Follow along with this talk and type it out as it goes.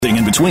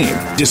between.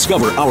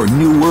 Discover our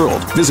new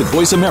world. Visit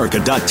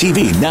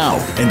voiceamerica.tv now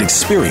and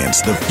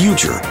experience the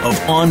future of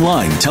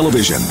online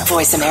television.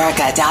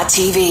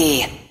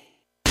 voiceamerica.tv.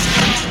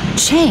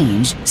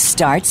 Change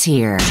starts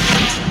here.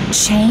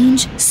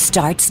 Change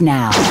starts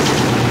now.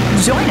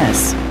 Join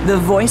us, the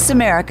Voice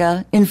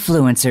America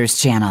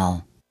Influencers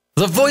Channel.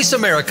 The Voice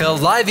America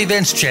Live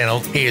Events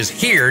channel is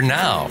here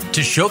now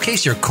to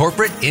showcase your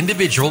corporate,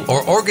 individual,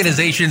 or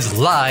organization's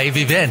live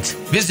event.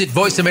 Visit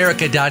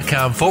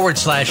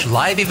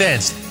voiceamerica.com/live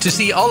events to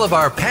see all of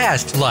our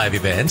past live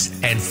events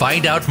and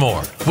find out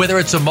more. Whether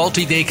it's a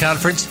multi-day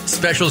conference,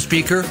 special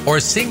speaker,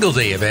 or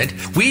single-day event,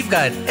 we've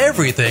got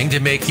everything to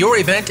make your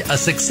event a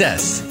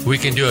success. We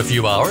can do a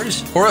few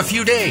hours or a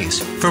few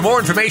days. For more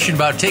information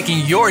about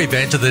taking your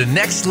event to the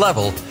next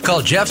level,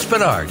 call Jeff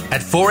Spinard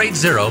at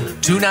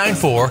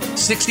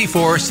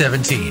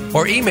 480-294-6417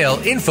 or email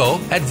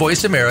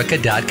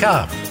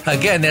info@voiceamerica.com.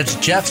 Again, that's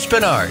Jeff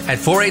Spinard at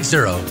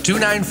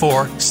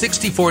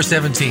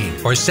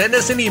 480-294-6417 or send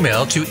us an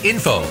email to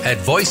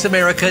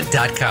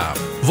info@voiceamerica.com.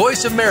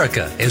 Voice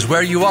America is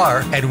where you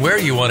are and where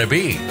you want to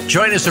be.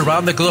 Join us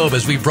around the globe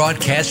as we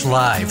broadcast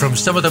live from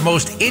some of the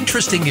most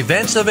interesting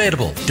events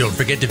available. Don't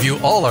forget to view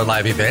all our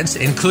live events,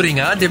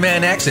 including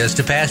on-demand access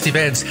to past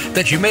events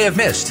that you may have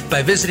missed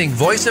by visiting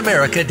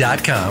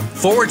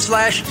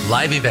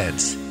voiceamerica.com/live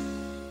events.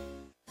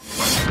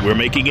 We're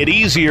making it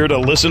easier to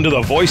listen to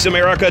the Voice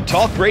America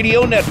Talk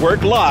Radio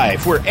Network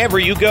live wherever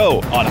you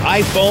go on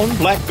iPhone,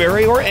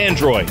 BlackBerry, or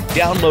Android.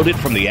 Download it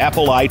from the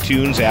Apple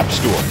iTunes App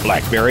Store,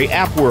 BlackBerry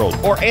App World,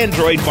 or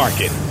Android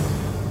Market.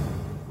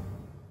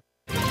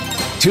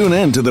 Tune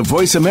in to the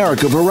Voice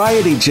America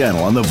Variety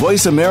channel on the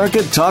Voice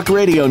America Talk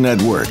Radio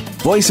Network.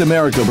 Voice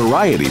America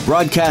Variety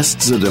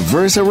broadcasts a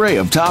diverse array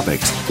of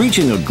topics,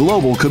 reaching a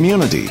global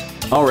community.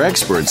 Our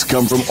experts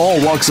come from all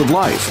walks of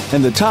life,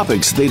 and the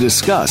topics they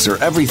discuss are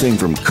everything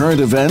from current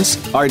events,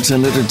 arts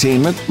and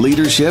entertainment,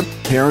 leadership,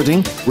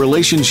 parenting,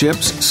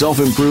 relationships,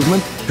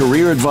 self-improvement,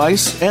 career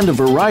advice, and a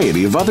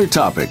variety of other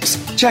topics.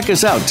 Check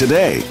us out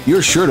today.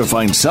 You're sure to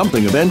find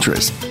something of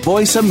interest.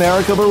 Voice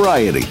America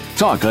Variety.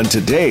 Talk on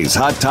today's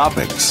hot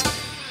topics.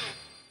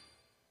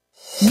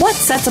 What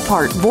sets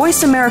apart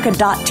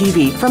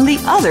VoiceAmerica.tv from the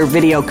other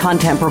video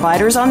content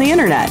providers on the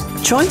Internet?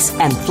 Choice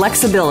and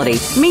flexibility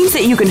means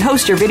that you can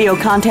host your video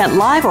content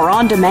live or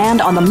on demand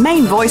on the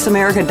main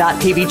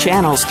VoiceAmerica.tv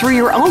channels through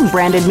your own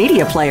branded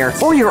media player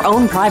or your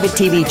own private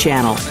TV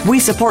channel. We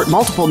support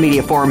multiple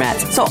media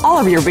formats, so all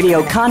of your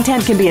video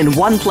content can be in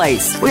one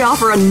place. We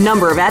offer a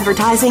number of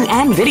advertising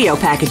and video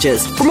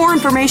packages. For more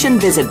information,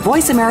 visit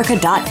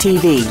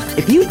VoiceAmerica.tv.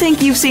 If you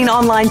think you've seen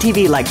online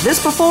TV like this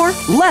before,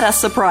 let us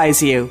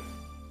surprise you.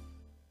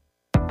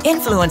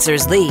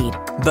 Influencers lead,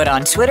 but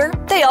on Twitter,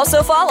 they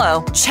also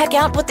follow. Check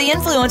out what the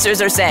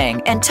influencers are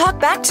saying and talk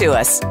back to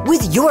us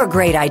with your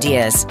great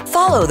ideas.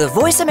 Follow the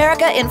Voice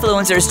America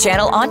Influencers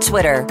channel on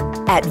Twitter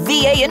at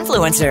VA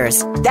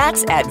Influencers.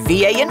 That's at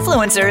VA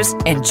Influencers,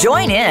 and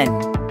join in.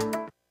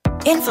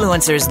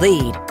 Influencers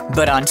lead,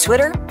 but on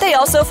Twitter, they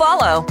also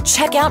follow.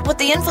 Check out what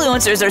the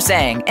influencers are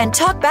saying and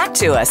talk back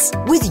to us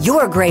with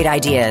your great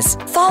ideas.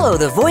 Follow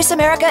the Voice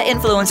America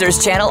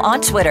Influencers channel on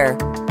Twitter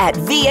at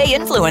VA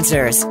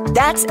Influencers.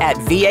 That's at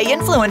VA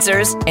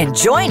Influencers, and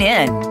join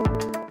in.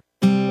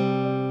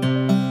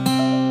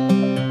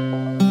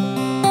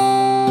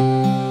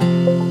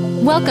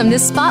 Welcome to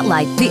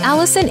Spotlight, the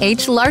Allison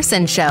H.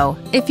 Larson Show.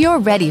 If you're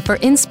ready for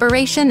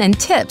inspiration and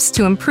tips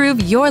to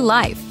improve your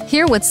life,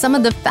 hear what some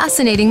of the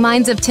fascinating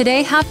minds of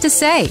today have to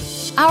say.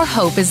 Our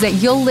hope is that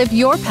you'll live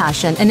your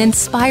passion and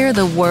inspire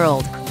the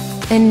world.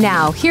 And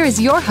now, here is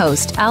your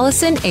host,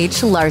 Allison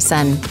H.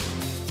 Larson.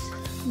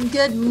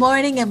 Good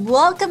morning and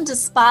welcome to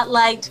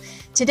Spotlight.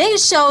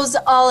 Today's show is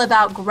all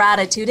about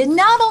gratitude. And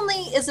not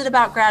only is it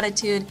about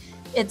gratitude,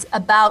 it's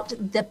about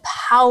the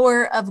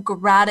power of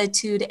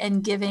gratitude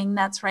and giving.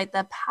 That's right,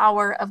 the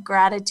power of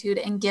gratitude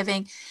and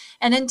giving.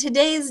 And in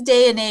today's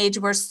day and age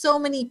where so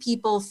many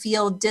people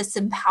feel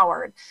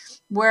disempowered,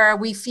 where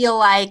we feel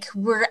like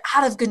we're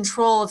out of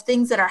control of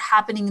things that are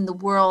happening in the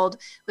world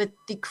with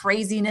the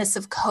craziness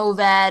of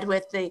COVID,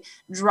 with the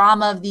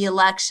drama of the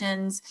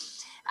elections,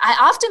 I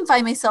often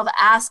find myself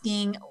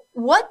asking,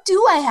 what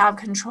do I have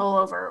control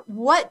over?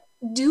 What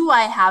do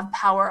I have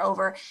power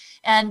over?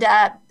 And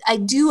I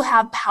do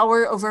have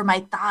power over my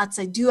thoughts.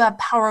 I do have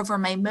power over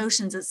my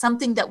emotions. It's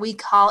something that we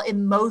call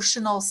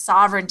emotional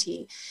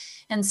sovereignty.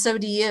 And so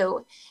do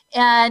you.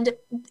 And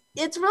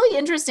it's really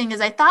interesting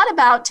as I thought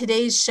about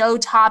today's show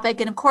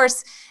topic. And of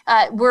course,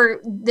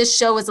 this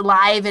show is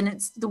live and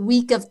it's the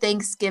week of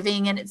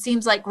Thanksgiving. And it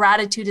seems like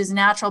gratitude is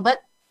natural, but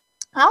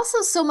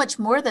also so much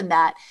more than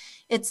that.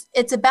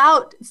 It's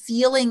about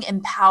feeling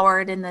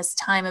empowered in this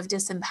time of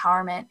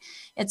disempowerment.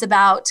 It's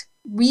about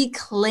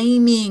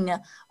reclaiming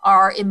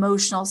our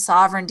emotional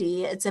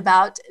sovereignty. It's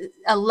about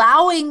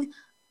allowing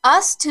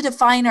us to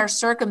define our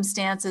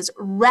circumstances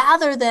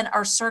rather than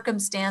our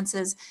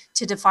circumstances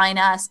to define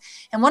us.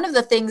 And one of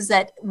the things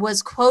that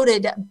was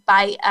quoted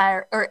by,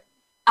 or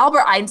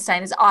Albert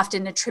Einstein is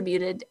often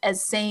attributed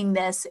as saying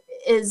this,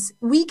 is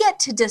we get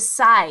to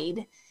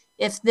decide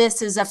if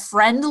this is a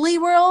friendly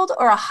world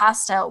or a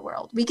hostile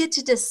world. We get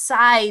to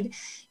decide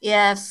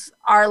if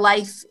our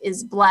life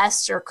is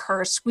blessed or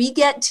cursed. We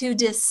get to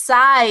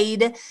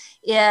decide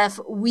if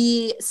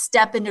we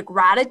step into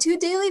gratitude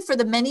daily for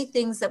the many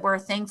things that we're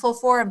thankful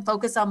for and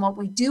focus on what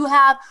we do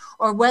have,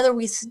 or whether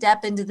we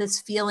step into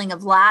this feeling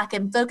of lack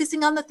and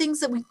focusing on the things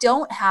that we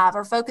don't have,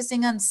 or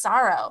focusing on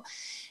sorrow.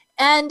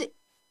 And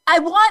I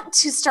want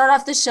to start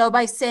off the show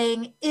by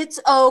saying it's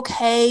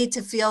okay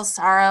to feel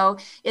sorrow.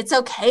 It's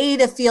okay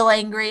to feel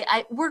angry.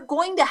 We're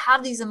going to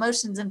have these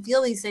emotions and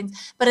feel these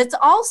things, but it's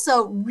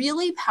also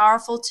really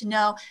powerful to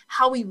know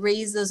how we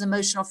raise those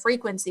emotional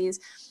frequencies.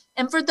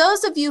 And for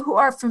those of you who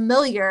are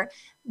familiar,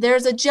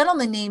 there's a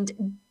gentleman named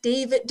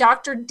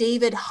Dr.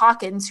 David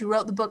Hawkins, who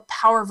wrote the book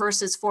Power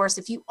versus Force.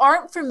 If you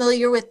aren't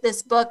familiar with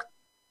this book,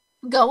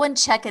 go and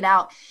check it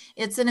out.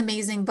 It's an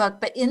amazing book.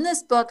 But in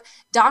this book,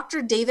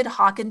 Dr. David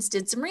Hawkins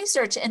did some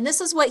research, and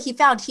this is what he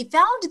found. He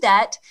found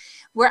that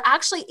we're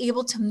actually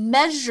able to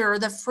measure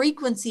the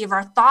frequency of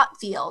our thought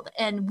field.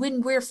 And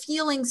when we're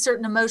feeling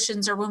certain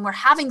emotions or when we're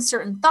having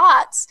certain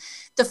thoughts,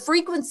 the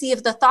frequency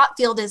of the thought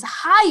field is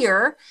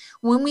higher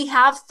when we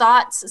have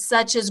thoughts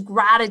such as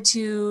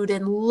gratitude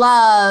and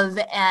love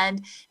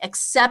and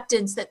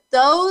acceptance, that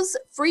those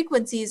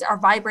frequencies are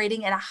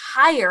vibrating at a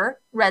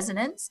higher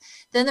resonance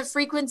than the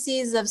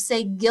frequencies of,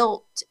 say,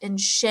 guilt and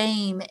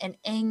shame and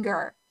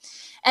anger.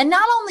 And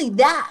not only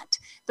that,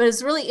 but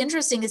it's really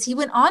interesting is he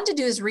went on to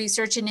do his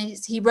research, and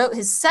he wrote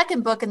his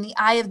second book, In the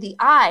Eye of the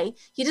I.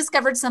 He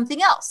discovered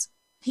something else.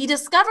 He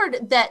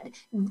discovered that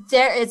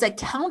there is a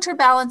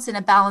counterbalance and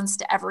a balance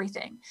to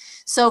everything.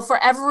 So for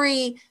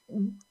every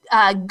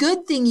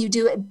good thing you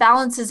do, it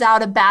balances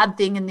out a bad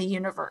thing in the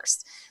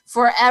universe.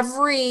 For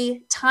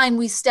every time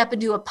we step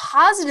into a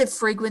positive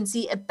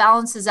frequency, it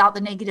balances out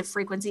the negative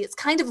frequency. It's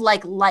kind of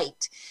like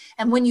light.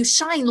 And when you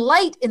shine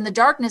light in the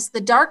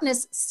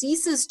darkness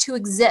ceases to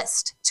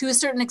exist to a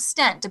certain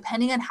extent,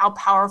 depending on how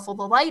powerful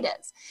the light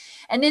is.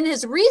 And in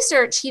his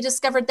research, he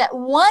discovered that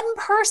one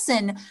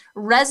person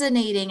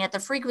resonating at the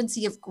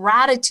frequency of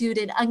gratitude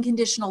and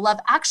unconditional love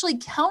actually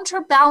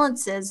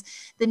counterbalances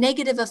the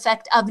negative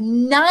effect of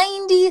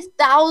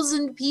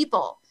 90,000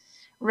 people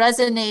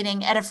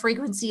resonating at a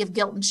frequency of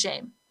guilt and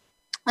shame.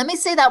 Let me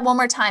say that one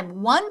more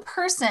time. One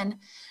person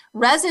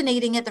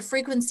resonating at the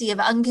frequency of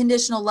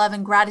unconditional love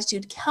and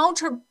gratitude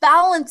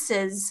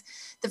counterbalances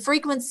the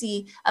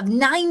frequency of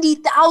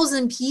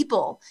 90,000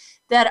 people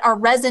that are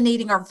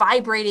resonating or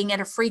vibrating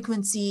at a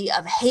frequency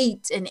of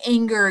hate and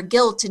anger,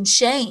 guilt and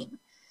shame.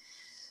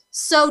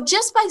 So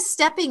just by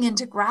stepping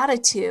into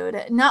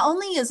gratitude, not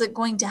only is it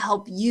going to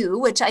help you,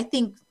 which I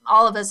think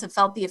all of us have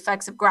felt the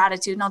effects of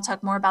gratitude, and I'll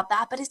talk more about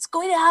that, but it's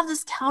going to have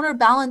this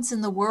counterbalance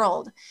in the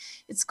world.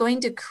 It's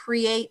going to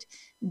create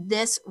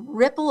this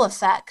ripple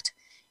effect.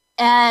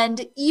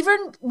 And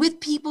even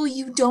with people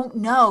you don't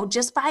know,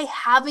 just by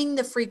having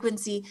the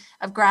frequency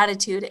of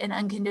gratitude and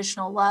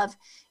unconditional love,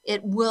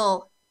 it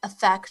will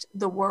affect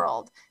the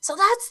world. So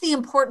that's the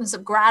importance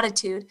of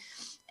gratitude.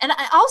 And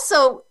I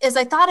also, as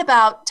I thought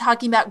about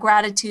talking about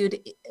gratitude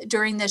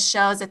during this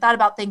show, as I thought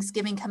about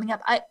Thanksgiving coming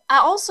up, I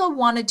also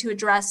wanted to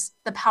address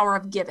the power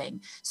of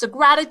giving. So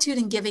gratitude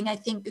and giving, I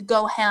think,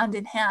 go hand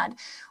in hand.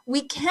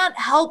 We can't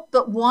help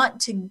but want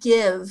to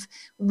give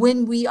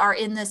when we are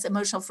in this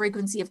emotional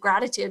frequency of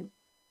gratitude.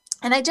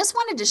 And I just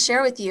wanted to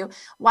share with you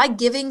why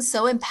giving is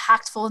so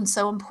impactful and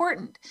so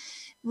important.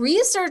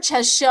 Research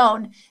has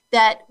shown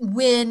that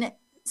when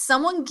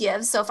someone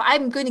gives, so if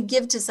I'm going to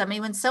give to somebody,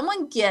 when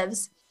someone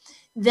gives,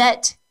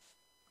 that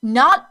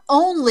not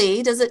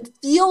only does it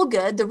feel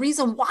good, the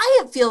reason why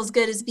it feels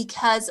good is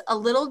because a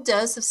little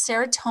dose of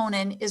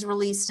serotonin is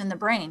released in the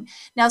brain.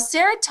 Now,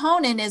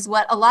 serotonin is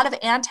what a lot of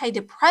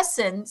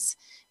antidepressants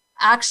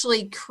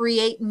actually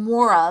create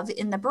more of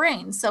in the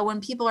brain. So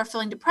when people are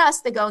feeling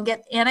depressed, they go and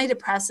get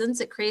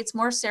antidepressants. It creates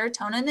more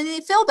serotonin and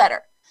they feel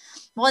better.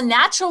 Well, a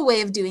natural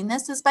way of doing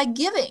this is by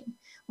giving.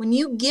 When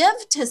you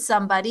give to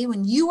somebody,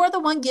 when you are the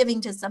one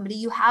giving to somebody,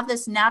 you have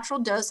this natural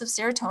dose of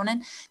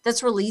serotonin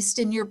that's released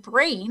in your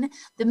brain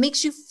that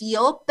makes you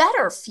feel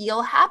better,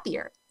 feel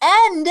happier.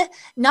 And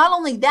not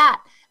only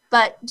that,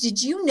 but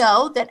did you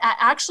know that it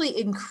actually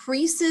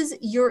increases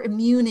your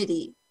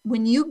immunity?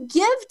 When you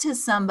give to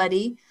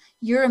somebody,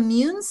 your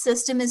immune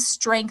system is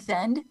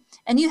strengthened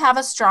and you have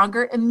a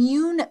stronger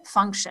immune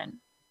function.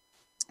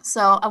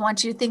 So I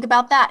want you to think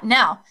about that.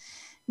 Now,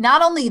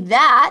 not only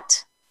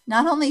that,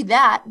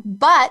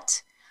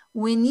 but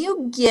when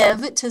you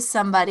give to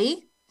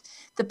somebody,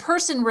 the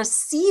person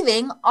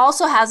receiving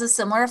also has a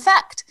similar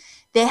effect.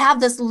 They have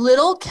this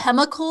little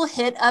chemical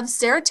hit of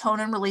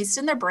serotonin released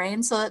in their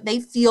brain so that they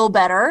feel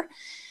better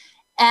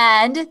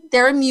and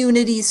their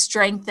immunity is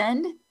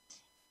strengthened.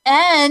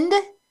 And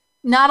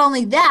not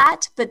only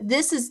that, but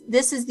this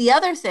is the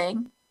other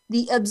thing,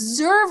 the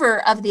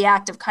observer of the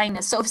act of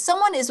kindness. So if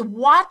someone is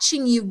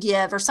watching you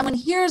give or someone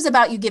hears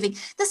about you giving,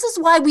 this is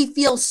why we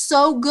feel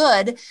so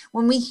good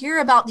when we hear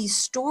about these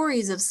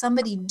stories of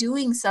somebody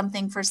doing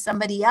something for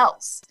somebody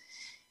else.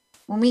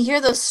 When we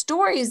hear those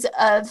stories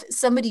of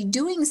somebody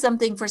doing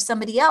something for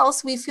somebody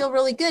else, we feel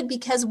really good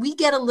because we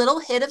get a little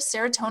hit of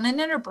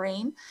serotonin in our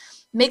brain,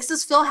 makes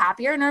us feel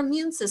happier, and our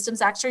immune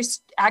system's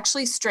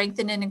actually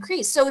strengthen and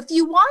increase. So if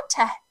you want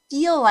to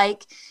feel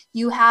like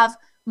you have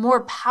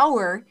more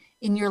power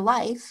in your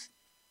life,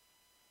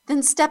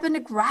 then step into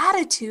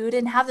gratitude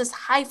and have this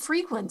high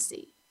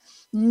frequency,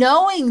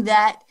 knowing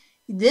that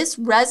this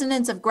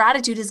resonance of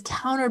gratitude is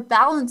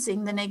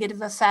counterbalancing the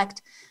negative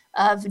effect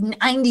of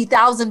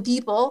 90,000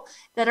 people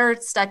that are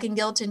stuck in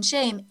guilt and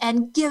shame.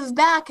 And give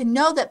back and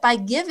know that by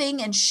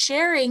giving and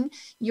sharing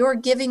your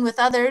giving with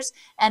others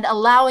and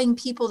allowing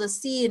people to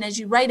see, and as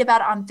you write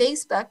about on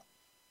Facebook,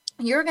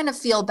 you're going to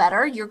feel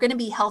better, you're going to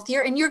be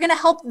healthier, and you're going to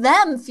help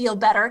them feel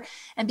better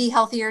and be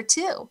healthier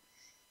too.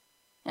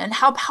 And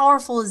how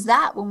powerful is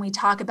that when we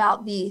talk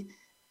about the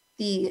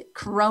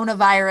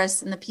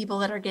coronavirus and the people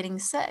that are getting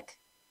sick?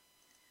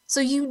 So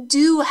you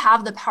do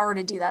have the power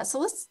to do that. So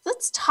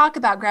let's talk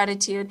about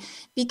gratitude,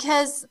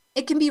 because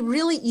it can be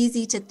really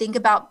easy to think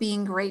about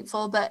being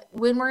grateful. But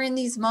when we're in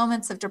these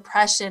moments of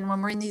depression,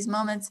 when we're in these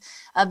moments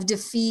of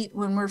defeat,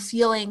 when we're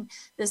feeling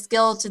this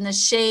guilt and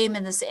this shame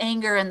and this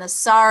anger and the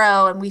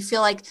sorrow, and we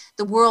feel like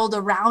the world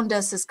around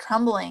us is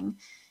crumbling,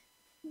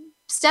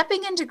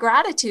 stepping into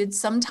gratitude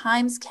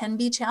sometimes can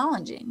be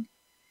challenging.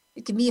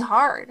 It can be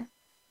hard.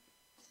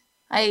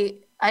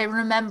 I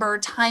remember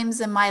times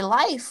in my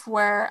life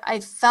where I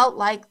felt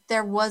like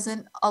there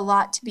wasn't a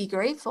lot to be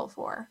grateful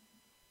for,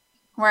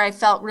 where I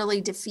felt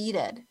really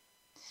defeated.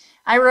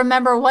 I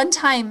remember one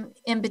time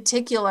in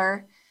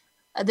particular,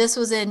 this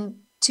was in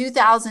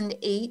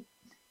 2008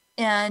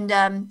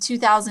 and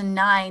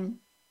 2009,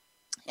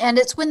 and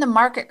it's when the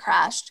market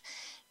crashed.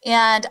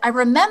 And I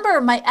remember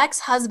my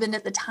ex-husband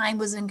at the time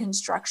was in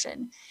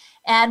construction.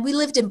 And we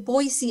lived in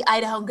Boise,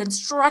 Idaho.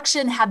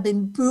 Construction had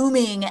been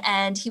booming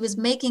and he was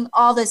making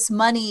all this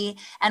money,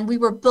 and we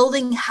were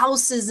building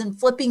houses and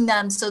flipping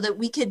them so that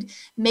we could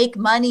make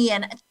money,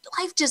 and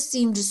life just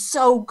seemed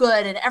so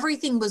good and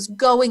everything was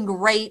going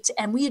great.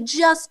 And we had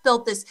just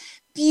built this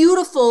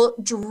beautiful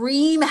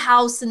dream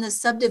house in the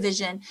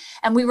subdivision,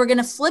 and we were going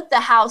to flip the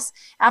house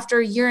after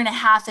a year and a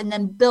half and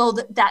then build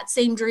that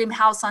same dream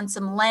house on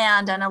some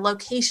land on a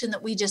location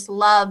that we just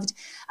loved,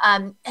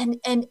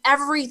 and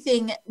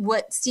everything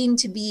what seemed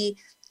to be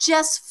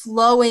just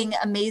flowing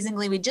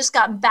amazingly. We'd just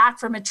gotten back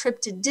from a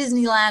trip to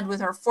Disneyland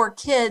with our 4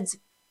 kids,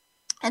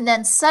 and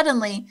then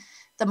suddenly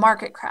the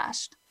market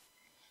crashed.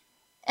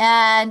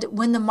 And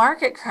when the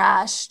market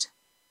crashed,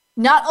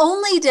 not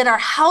only did our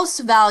house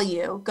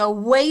value go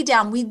way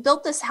down, we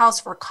built this house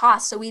for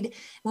cost. So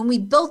when we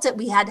built it,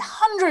 we had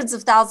hundreds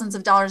of thousands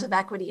of dollars of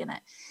equity in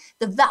it.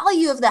 The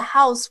value of the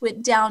house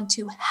went down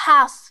to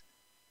half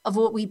of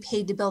what we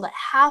paid to build it,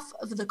 half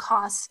of the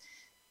costs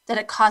that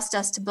it cost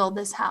us to build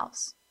this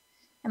house.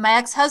 And my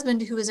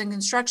ex-husband, who was in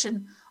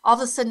construction, all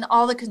of a sudden,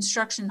 all the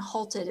construction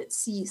halted, it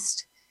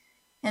ceased.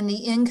 And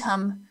the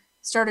income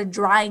started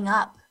drying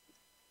up,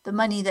 the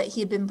money that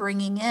he had been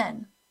bringing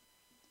in.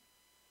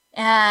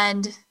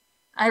 And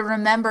I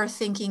remember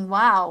thinking,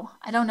 wow,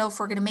 I don't know if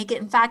we're going to make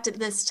it. In fact, at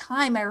this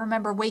time, I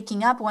remember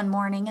waking up one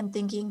morning and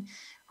thinking,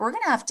 we're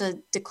going to have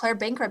to declare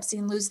bankruptcy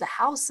and lose the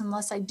house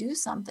unless I do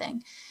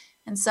something.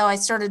 And so I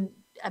started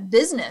a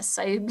business.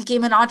 I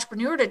became an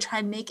entrepreneur to try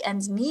and make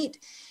ends meet.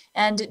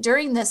 And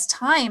during this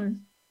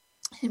time,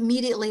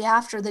 immediately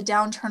after the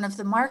downturn of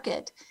the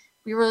market,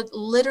 we were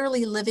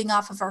literally living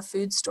off of our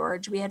food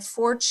storage. We had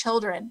 4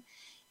 children.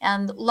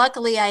 And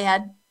luckily, I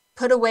had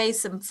put away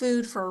some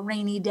food for a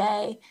rainy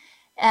day,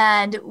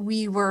 and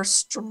we were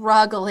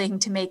struggling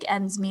to make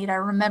ends meet. I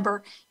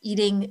remember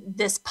eating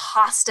this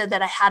pasta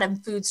that I had in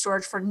food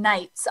storage for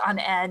nights on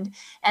end.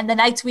 And the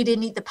nights we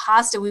didn't eat the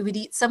pasta, we would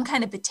eat some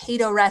kind of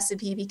potato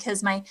recipe,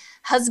 because my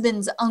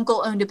husband's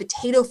uncle owned a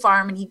potato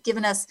farm and he'd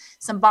given us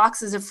some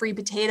boxes of free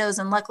potatoes.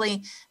 And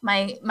luckily,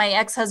 my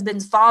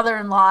ex-husband's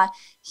father-in-law,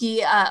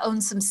 he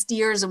owned some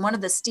steers, and one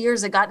of the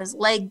steers had gotten his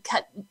leg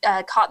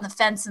caught in the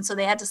fence. And so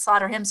they had to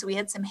slaughter him. So we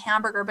had some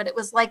hamburger, but it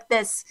was like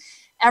this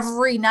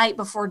every night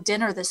before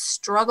dinner, the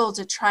struggle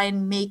to try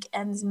and make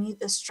ends meet,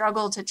 the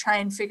struggle to try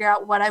and figure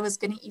out what I was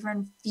going to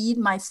even feed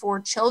my 4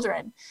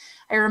 children.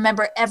 I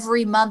remember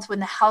every month when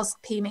the house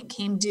payment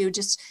came due,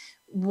 just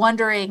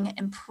wondering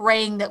and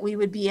praying that we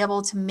would be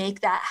able to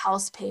make that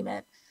house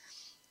payment.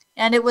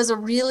 And it was a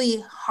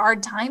really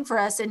hard time for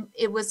us. And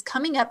it was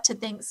coming up to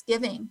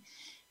Thanksgiving.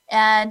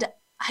 And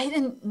I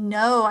didn't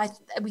know,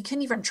 we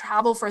couldn't even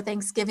travel for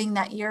Thanksgiving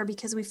that year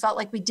because we felt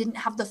like we didn't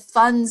have the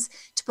funds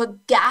to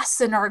put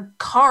gas in our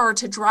car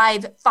to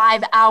drive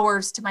 5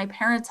 hours to my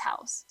parents'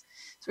 house.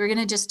 So we were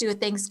going to just do a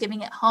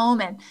Thanksgiving at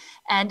home.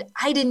 And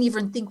I didn't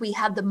even think we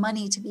had the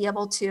money to be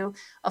able to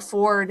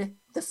afford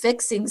the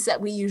fixings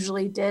that we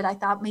usually did. I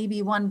thought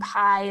maybe one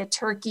pie, a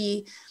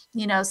turkey,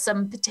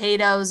 some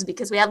potatoes,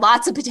 because we had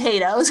lots of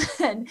potatoes.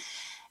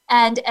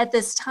 and at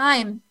this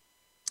time,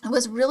 it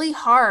was really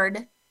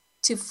hard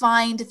to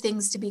find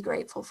things to be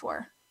grateful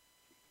for.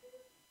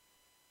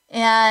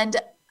 And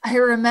I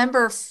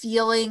remember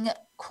feeling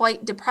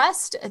quite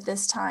depressed at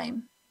this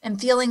time and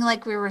feeling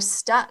like we were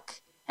stuck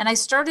And I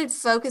started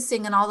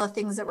focusing on all the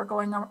things that were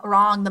going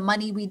wrong, the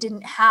money we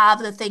didn't have,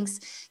 the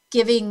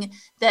Thanksgiving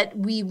that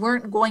we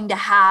weren't going to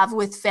have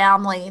with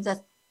family,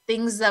 the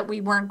things that we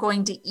weren't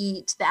going to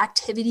eat, the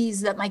activities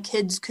that my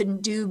kids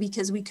couldn't do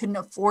because we couldn't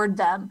afford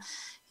them,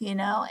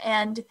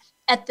 And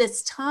at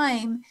this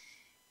time,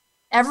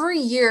 every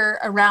year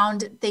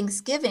around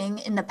Thanksgiving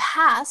in the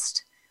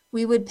past,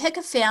 we would pick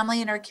a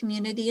family in our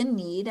community in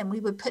need, and we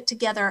would put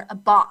together a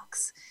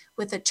box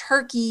with a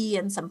turkey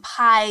and some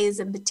pies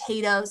and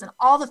potatoes and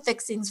all the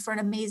fixings for an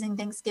amazing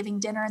Thanksgiving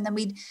dinner. And then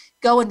we'd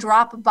go and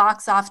drop a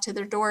box off to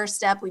their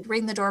doorstep. We'd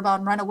ring the doorbell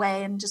and run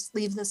away and just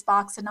leave this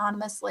box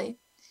anonymously.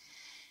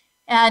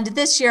 And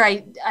this year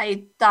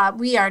I thought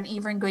we aren't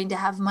even going to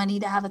have money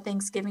to have a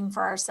Thanksgiving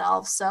for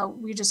ourselves. So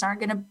we just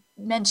aren't going to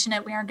mention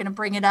it. We aren't going to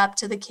bring it up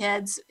to the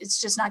kids. It's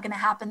just not going to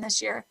happen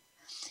this year.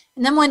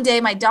 And then one day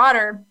my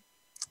daughter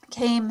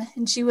came,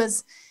 and she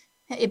was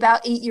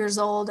about 8 years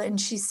old, and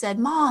she said,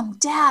 "Mom,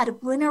 Dad,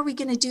 when are we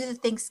going to do the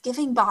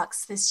Thanksgiving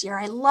box this year?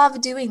 I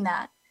love doing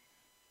that."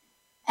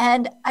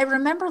 And I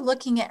remember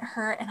looking at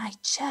her, and I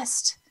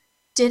just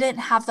didn't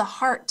have the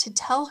heart to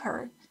tell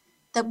her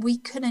that we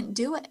couldn't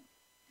do it.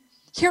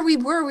 Here we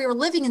were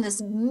living in this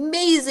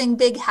amazing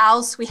big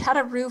house. We had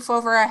a roof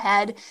over our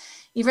head.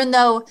 Even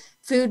though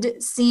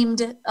food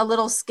seemed a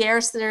little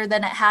scarcer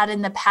than it had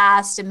in the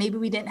past, and maybe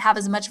we didn't have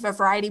as much of a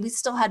variety, we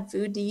still had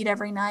food to eat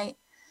every night.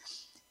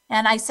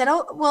 And I said,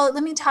 "Oh, well,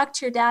 let me talk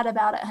to your dad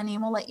about it, honey,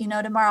 and we'll let you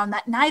know tomorrow." And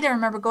that night, I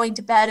remember going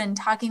to bed and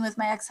talking with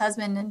my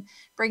ex-husband and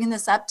bringing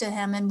this up to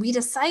him. And we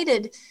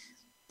decided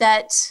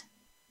that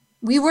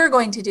we were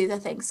going to do the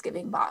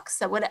Thanksgiving box,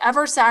 that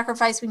whatever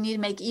sacrifice we need to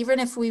make, even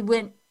if we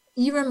went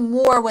even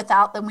more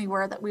without than we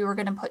were, that we were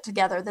going to put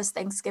together this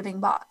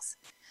Thanksgiving box.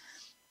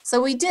 So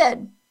we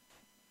did.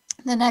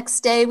 The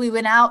next day, we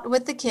went out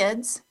with the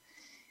kids.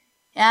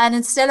 And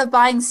instead of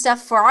buying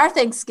stuff for our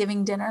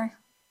Thanksgiving dinner,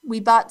 we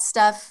bought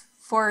stuff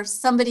for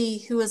somebody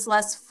who was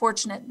less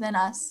fortunate than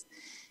us.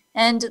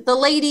 And the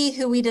lady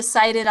who we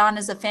decided on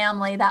as a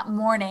family that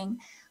morning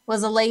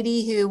was a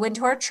lady who went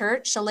to our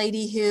church, a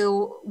lady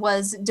who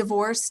was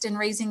divorced and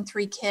raising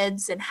 3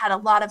 kids and had a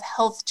lot of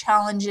health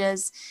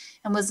challenges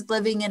and was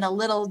living in a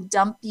little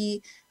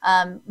dumpy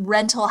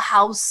rental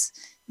house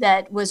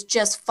that was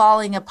just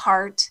falling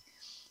apart.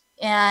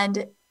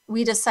 And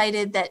we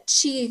decided that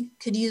she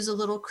could use a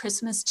little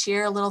Christmas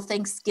cheer, a little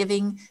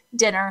Thanksgiving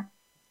dinner.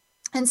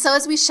 And so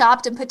as we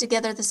shopped and put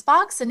together this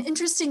box, and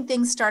interesting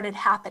things started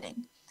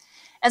happening.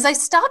 As I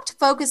stopped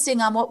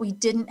focusing on what we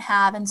didn't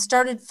have and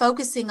started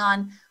focusing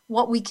on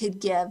what we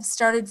could give,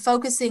 started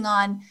focusing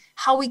on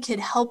how we could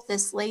help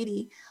this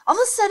lady, all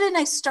of a sudden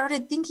I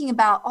started thinking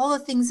about all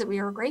the things that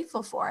we were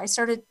grateful for. I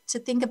started to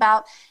think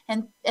about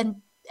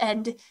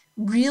and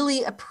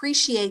really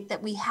appreciate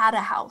that we had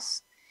a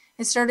house.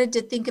 I started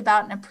to think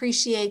about and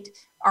appreciate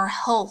our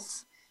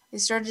health. I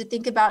started to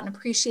think about and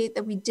appreciate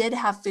that we did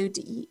have food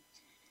to eat.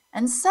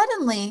 And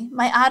suddenly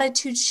my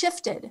attitude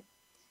shifted.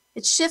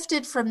 It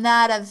shifted from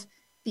that of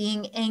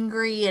being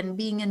angry and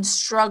being in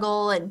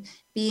struggle and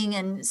being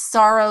in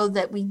sorrow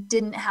that we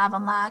didn't have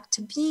and lack,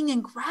 to being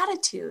in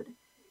gratitude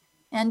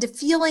and to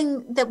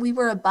feeling that we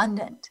were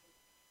abundant.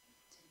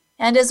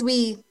 And as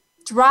we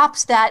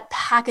dropped that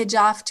package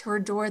off to her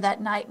door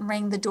that night and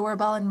rang the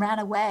doorbell and ran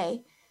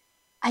away,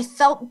 I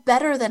felt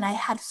better than I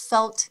had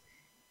felt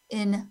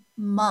in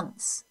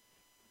months.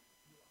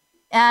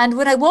 And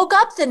when I woke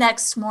up the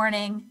next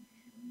morning,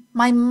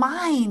 my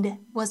mind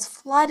was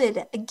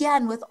flooded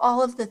again with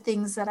all of the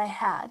things that I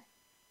had,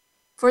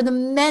 for the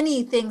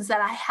many things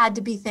that I had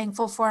to be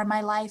thankful for in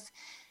my life.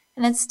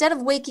 And instead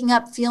of waking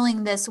up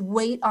feeling this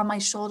weight on my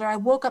shoulder, I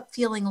woke up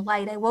feeling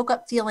light. I woke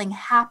up feeling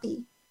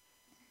happy.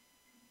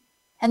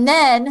 And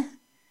then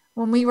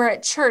when we were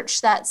at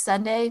church that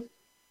Sunday,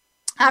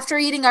 after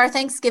eating our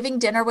Thanksgiving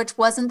dinner, which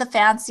wasn't the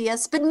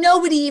fanciest, but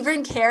nobody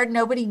even cared,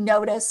 nobody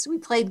noticed. We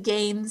played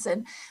games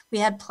and we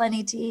had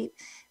plenty to eat.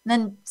 And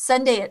then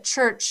Sunday at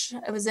church,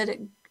 I was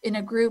in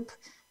a group,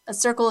 a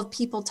circle of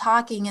people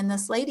talking, and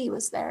this lady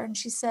was there. And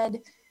she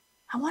said,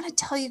 "I want to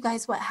tell you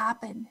guys what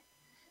happened."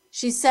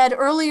 She said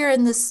earlier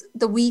in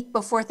the week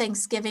before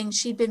Thanksgiving,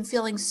 she'd been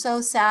feeling so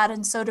sad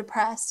and so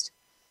depressed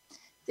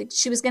that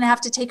she was going to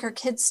have to take her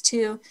kids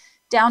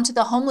down to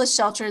the homeless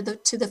shelter,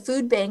 to the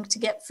food bank, to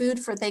get food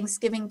for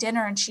Thanksgiving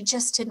dinner. And she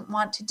just didn't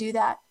want to do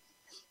that.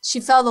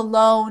 She felt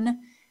alone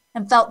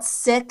and felt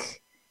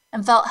sick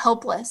and felt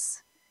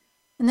helpless.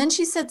 And then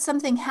she said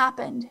something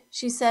happened.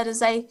 She said,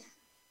 "As I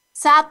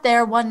sat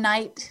there one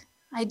night,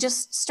 I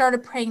just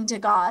started praying to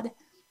God.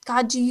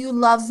 God, do you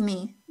love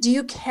me? Do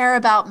you care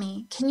about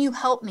me? Can you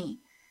help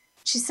me?"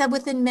 She said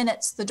within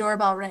minutes, the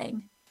doorbell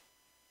rang.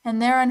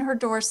 And there on her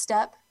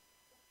doorstep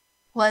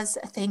was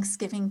a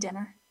Thanksgiving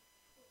dinner.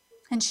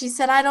 And she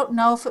said, "I don't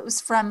know if it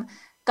was from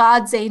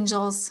God's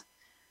angels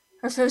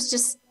or if it was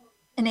just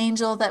an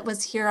angel that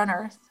was here on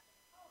earth.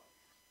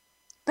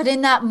 But in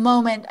that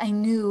moment, I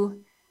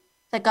knew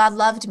that God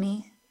loved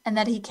me and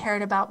that he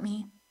cared about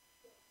me."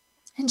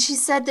 And she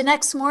said the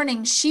next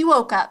morning she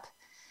woke up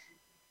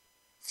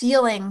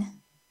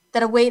feeling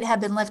that a weight had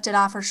been lifted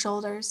off her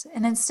shoulders.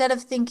 And instead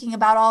of thinking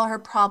about all her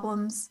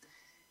problems,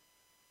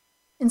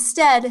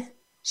 instead,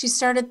 she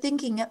started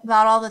thinking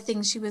about all the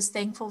things she was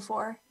thankful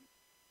for.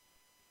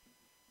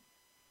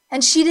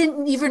 And she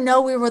didn't even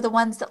know we were the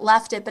ones that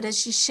left it. But as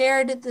she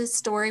shared this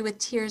story with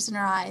tears in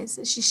her eyes,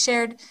 as she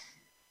shared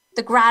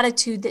the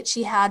gratitude that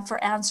she had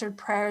for answered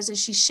prayers,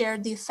 as she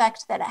shared the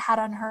effect that it had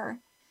on her.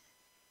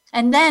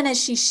 And then as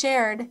she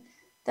shared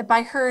that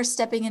by her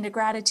stepping into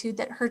gratitude,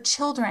 that her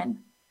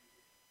children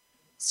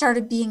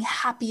started being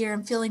happier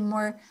and feeling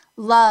more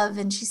love.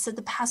 And she said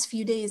the past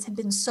few days had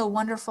been so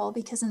wonderful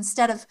because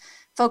instead of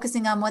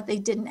focusing on what they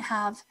didn't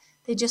have,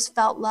 they just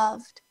felt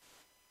loved.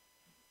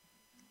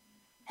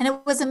 And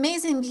it was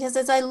amazing because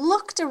as I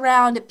looked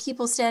around at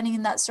people standing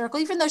in that circle,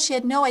 even though she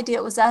had no idea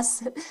it was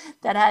us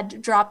that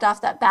had dropped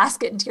off that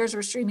basket and tears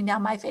were streaming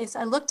down my face,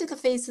 I looked at the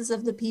faces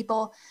of the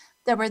people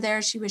that were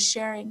there she was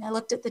sharing. I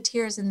looked at the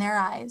tears in their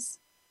eyes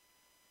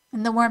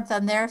and the warmth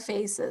on their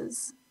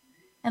faces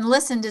and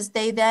listened as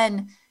they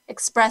then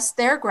expressed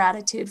their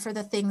gratitude for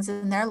the things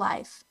in their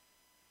life.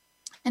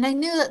 And I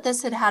knew that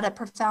this had had a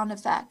profound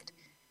effect.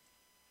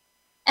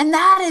 And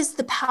that is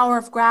the power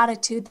of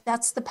gratitude.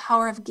 That's the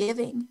power of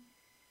giving.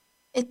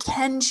 It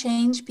can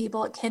change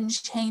people. It can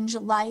change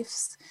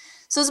lives.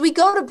 So as we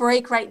go to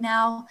break right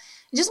now,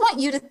 I just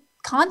want you to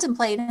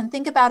contemplate and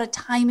think about a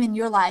time in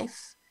your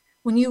life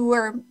when you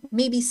were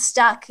maybe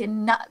stuck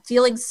and not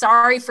feeling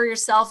sorry for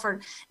yourself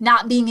or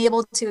not being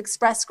able to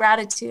express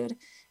gratitude,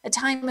 a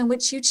time in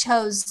which you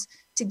chose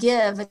to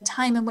give, a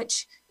time in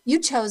which you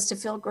chose to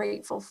feel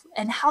grateful,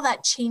 and how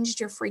that changed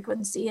your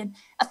frequency and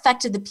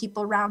affected the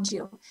people around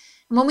you.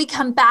 And when we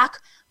come back,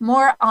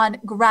 more on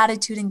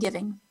gratitude and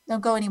giving.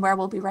 Don't go anywhere.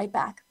 We'll be right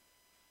back.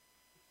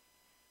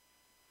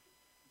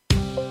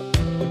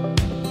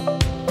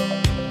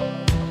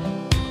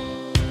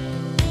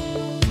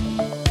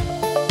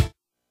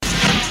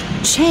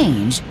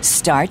 Change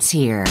starts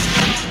here.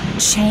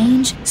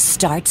 Change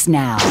starts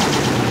now.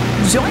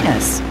 Join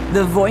us,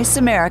 the Voice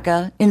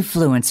America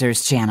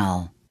Influencers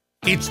Channel.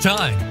 It's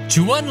time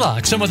to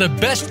unlock some of the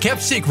best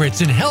kept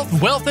secrets in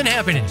health, wealth, and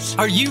happiness.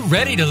 Are you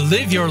ready to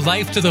live your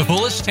life to the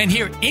fullest and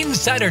hear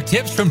insider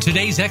tips from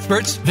today's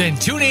experts? Then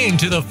tune in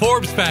to the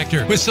Forbes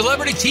Factor with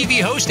celebrity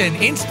TV host and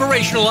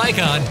inspirational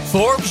icon,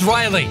 Forbes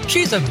Riley.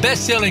 She's a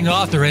best-selling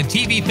author and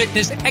TV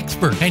fitness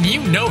expert, and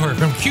you know her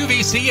from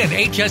QVC and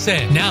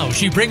HSN. Now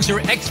she brings her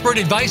expert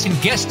advice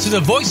and guests to the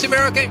Voice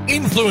America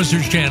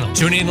Influencers Channel.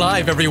 Tune in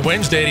live every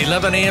Wednesday at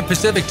 11 a.m.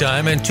 Pacific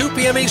Time and 2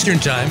 p.m. Eastern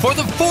Time for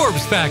the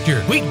Forbes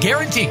Factor. We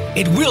guarantee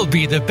it will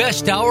be the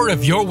best hour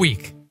of your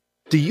week.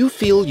 Do you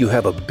feel you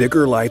have a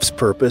bigger life's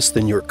purpose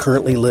than you're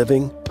currently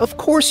living? Of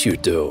course you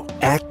do.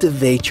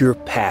 Activate your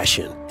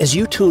passion as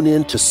you tune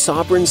in to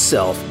Sovereign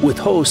Self with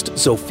host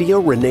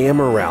Zofia Renea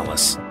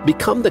Morales.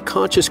 Become the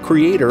conscious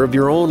creator of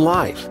your own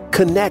life.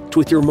 Connect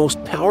with your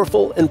most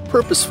powerful and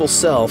purposeful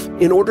self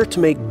in order to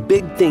make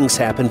big things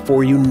happen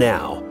for you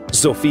now.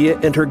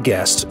 Zofia and her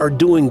guests are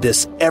doing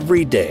this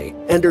every day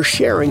and are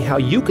sharing how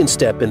you can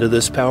step into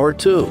this power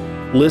too.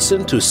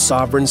 Listen to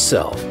Sovereign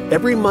Self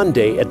every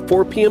Monday at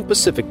 4 p.m.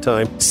 Pacific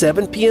Time,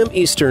 7 p.m.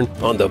 Eastern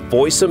on the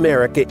Voice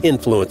America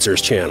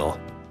Influencers Channel.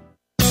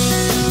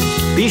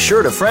 Be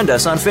sure to friend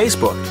us on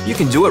Facebook. You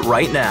can do it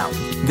right now.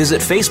 Visit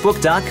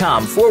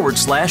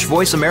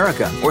facebook.com/Voice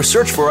America or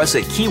search for us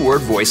at keyword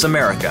Voice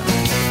America.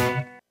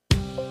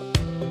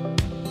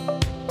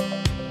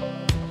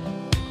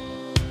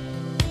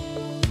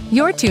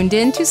 You're tuned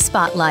in to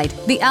Spotlight,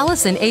 the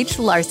Allison H.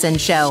 Larson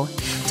Show.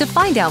 To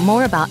find out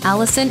more about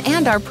Allison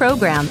and our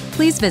program,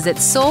 please visit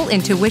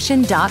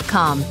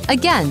soulintuition.com.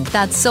 Again,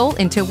 that's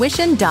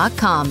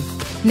soulintuition.com.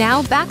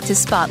 Now back to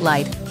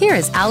Spotlight. Here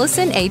is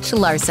Allison H.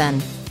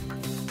 Larson.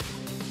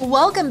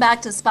 Welcome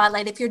back to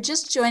Spotlight. If you're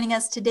just joining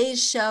us,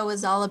 today's show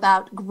is all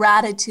about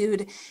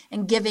gratitude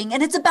and giving.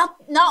 And it's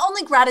about not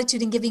only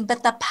gratitude and giving,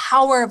 but the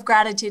power of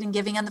gratitude and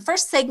giving. On the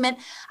first segment,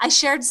 I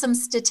shared some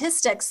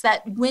statistics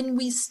that when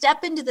we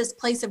step into this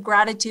place of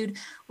gratitude,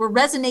 we're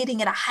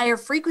resonating at a higher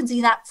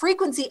frequency. That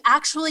frequency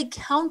actually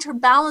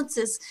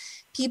counterbalances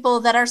people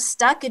that are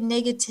stuck in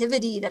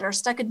negativity, that are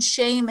stuck in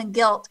shame and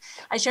guilt.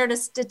 I shared a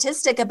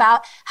statistic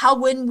about how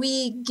when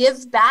we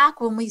give back,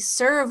 when we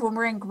serve, when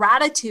we're in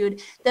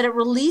gratitude, that it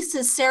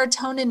releases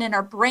serotonin in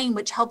our brain,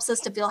 which helps us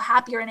to feel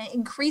happier, and it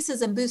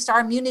increases and boosts our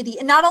immunity.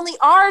 And not only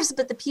ours,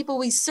 but the people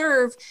we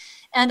serve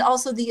and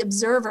also the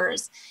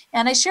observers.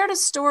 And I shared a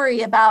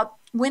story about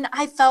when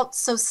I felt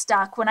so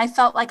stuck, when I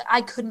felt like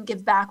I couldn't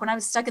give back, when I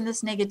was stuck in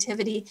this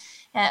negativity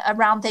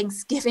around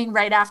Thanksgiving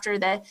right after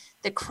the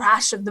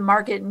crash of the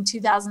market in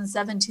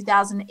 2007,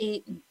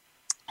 2008,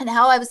 and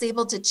how I was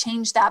able to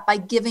change that by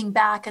giving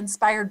back,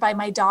 inspired by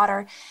my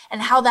daughter, and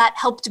how that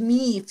helped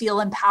me feel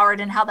empowered,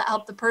 and how that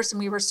helped the person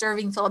we were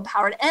serving feel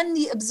empowered, and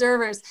the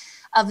observers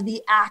of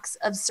the acts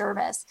of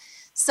service.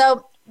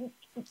 So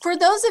for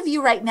those of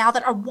you right now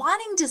that are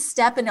wanting to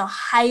step in a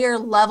higher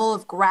level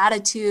of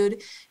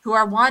gratitude, who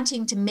are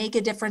wanting to make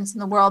a difference in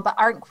the world but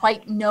aren't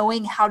quite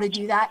knowing how to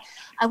do that,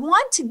 I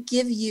want to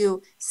give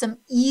you some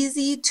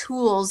easy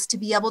tools to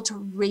be able to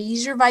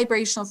raise your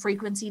vibrational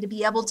frequency, to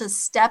be able to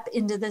step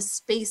into this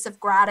space of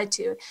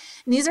gratitude.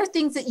 And these are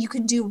things that you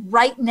can do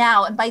right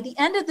now. And by the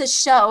end of the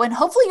show, and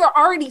hopefully you're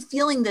already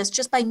feeling this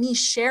just by me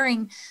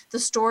sharing the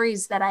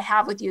stories that I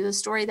have with you, the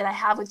story that I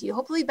have with you,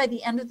 hopefully by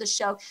the end of the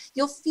show,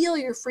 you'll feel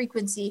your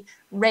frequency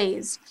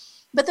raised.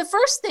 But the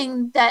first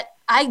thing that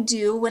I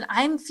do when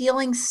I'm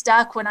feeling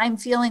stuck, when I'm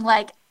feeling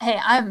like, hey,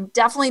 I'm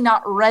definitely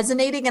not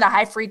resonating at a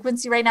high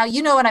frequency right now,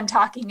 you know what I'm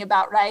talking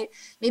about, right?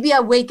 Maybe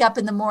I wake up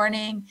in the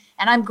morning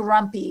and I'm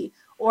grumpy,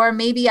 or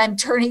maybe I'm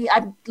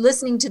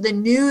listening to the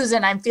news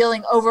and I'm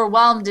feeling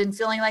overwhelmed and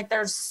feeling like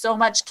there's so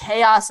much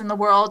chaos in the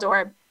world,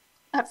 or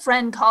a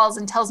friend calls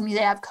and tells me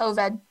they have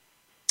COVID.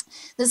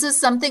 This is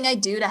something I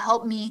do to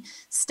help me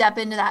step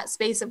into that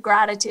space of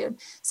gratitude.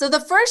 So the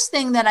first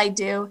thing that I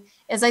do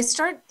is I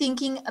start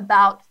thinking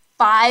about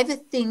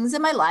 5 things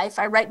in my life.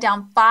 I write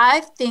down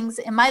 5 things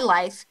in my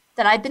life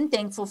that I've been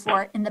thankful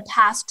for in the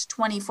past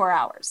 24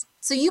 hours.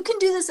 So you can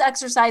do this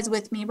exercise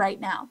with me right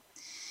now.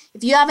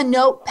 If you have a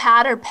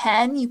notepad or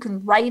pen, you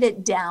can write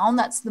it down.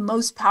 That's the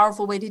most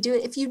powerful way to do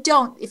it. If you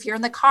don't, if you're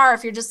in the car,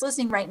 if you're just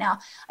listening right now,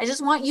 I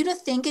just want you to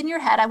think in your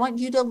head. I want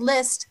you to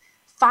list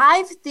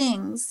 5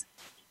 things,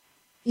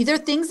 either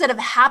things that have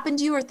happened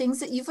to you or things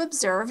that you've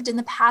observed in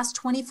the past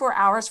 24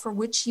 hours for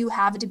which you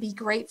have to be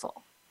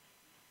grateful.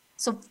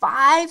 So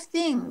 5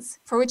 things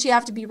for which you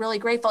have to be really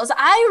grateful. As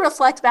I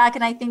reflect back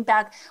and I think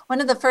back, one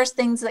of the first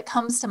things that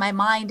comes to my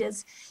mind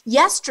is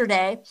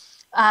yesterday,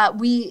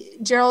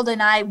 Gerald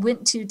and I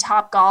went to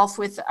Topgolf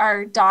with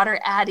our daughter,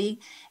 Addie,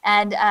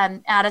 and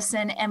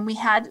Addison, and we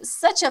had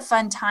such a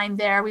fun time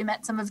there. We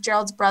met some of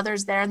Gerald's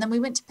brothers there, and then we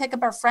went to pick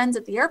up our friends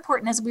at the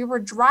airport, and as we were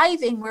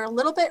driving, we were a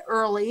little bit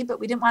early, but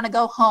we didn't want to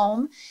go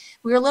home.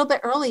 We were a little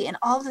bit early, and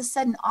all of a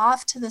sudden,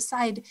 off to the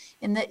side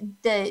in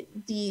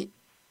the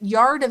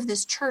yard of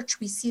this church,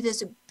 we see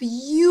this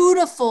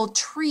beautiful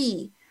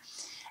tree,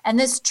 and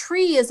this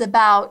tree is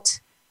about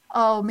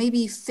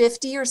maybe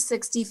 50 or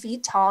 60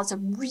 feet tall. It's a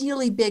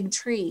really big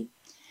tree.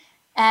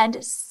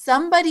 And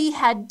somebody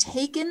had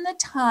taken the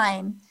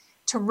time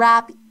to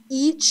wrap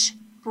each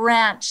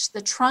branch,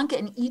 the trunk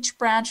and each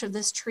branch of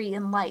this tree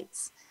in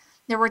lights.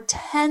 There were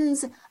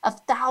tens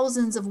of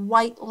thousands of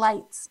white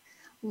lights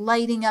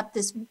lighting up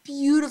this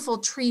beautiful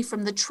tree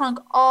from the trunk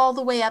all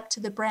the way up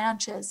to the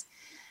branches.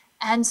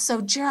 And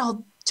so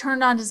Gerald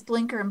turned on his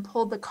blinker and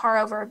pulled the car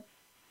over.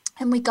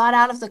 And we got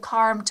out of the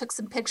car and took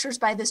some pictures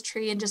by this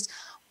tree and just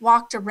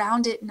walked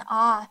around it in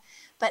awe.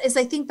 But as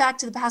I think back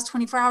to the past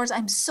 24 hours,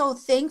 I'm so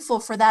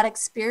thankful for that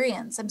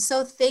experience. I'm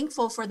so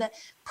thankful for the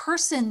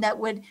person that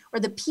would, or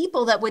the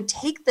people that would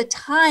take the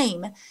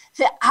time,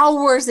 the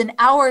hours and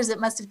hours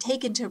it must have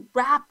taken to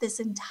wrap this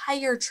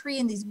entire tree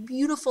in these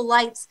beautiful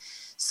lights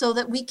so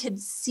that we could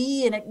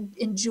see and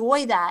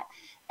enjoy that.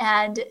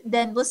 And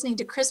then listening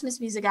to Christmas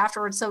music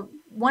afterwards. So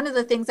one of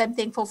the things I'm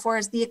thankful for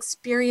is the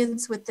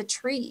experience with the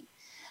tree.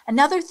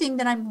 Another thing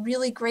that I'm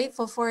really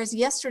grateful for is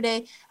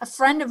yesterday, a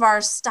friend of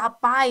ours stopped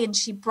by and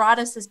she brought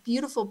us this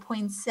beautiful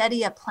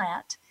poinsettia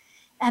plant.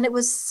 And it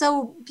was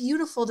so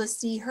beautiful to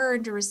see her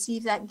and to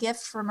receive that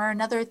gift from her.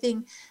 Another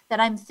thing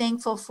that I'm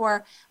thankful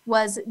for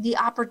was the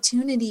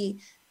opportunity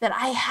that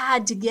I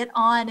had to get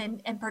on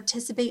and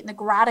participate in the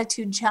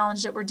gratitude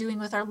challenge that we're doing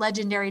with our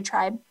legendary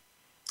tribe.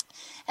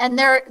 And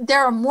there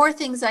are more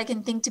things I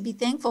can think to be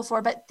thankful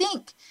for, but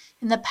think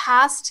in the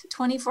past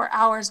 24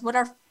 hours, what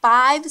are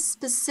 5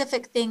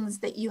 specific things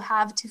that you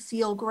have to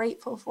feel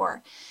grateful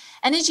for?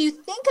 And as you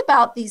think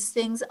about these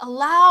things,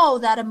 allow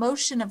that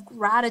emotion of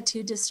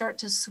gratitude to start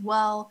to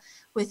swell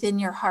within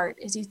your heart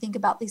as you think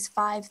about these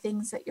 5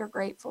 things that you're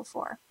grateful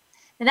for.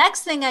 The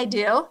next thing I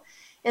do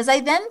is I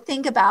then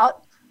think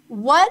about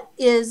what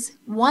is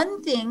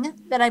one thing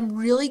that I'm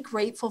really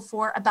grateful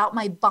for about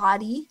my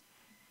body.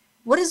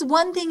 What is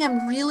one thing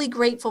I'm really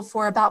grateful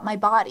for about my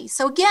body?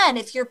 So again,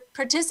 if you're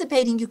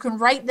participating, you can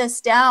write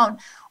this down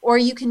or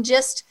you can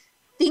just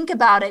think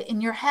about it in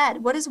your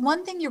head. What is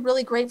one thing you're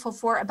really grateful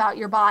for about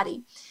your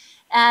body?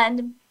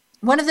 And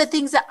one of the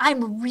things that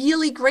I'm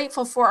really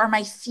grateful for are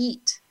my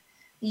feet.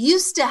 I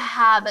used to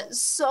have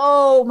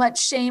so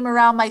much shame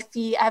around my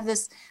feet. I have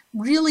this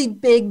really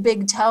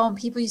big toe and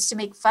people used to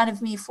make fun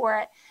of me for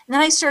it. And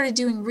then I started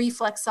doing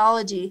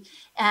reflexology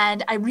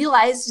and I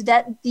realized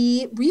that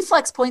the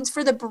reflex points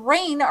for the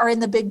brain are in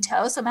the big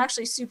toe. So I'm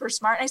actually super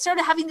smart. And I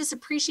started having this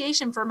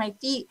appreciation for my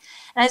feet.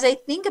 And as I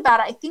think about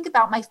it, I think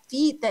about my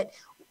feet that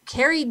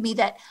carried me,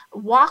 that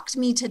walked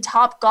me to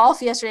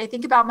Topgolf yesterday. I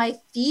think about my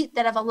feet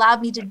that have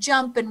allowed me to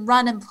jump and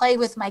run and play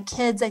with my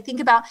kids. I think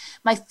about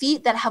my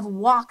feet that have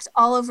walked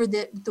all over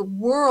the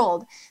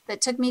world,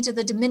 that took me to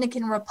the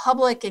Dominican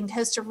Republic and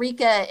Costa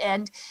Rica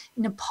and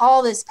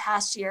Nepal this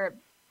past year.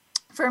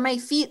 For my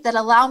feet that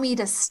allow me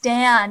to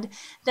stand,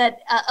 that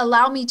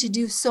allow me to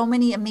do so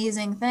many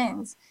amazing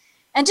things.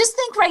 And just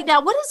think right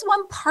now, what is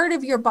one part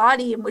of your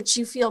body in which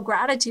you feel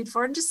gratitude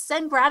for? And just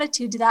send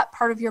gratitude to that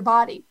part of your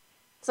body.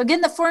 So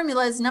again, the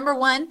formula is number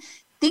 1,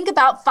 think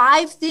about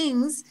 5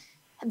 things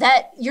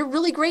that you're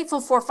really grateful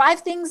for.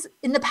 5 things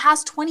in the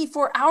past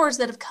 24 hours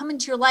that have come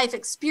into your life,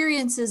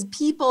 experiences,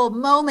 people,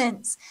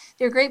 moments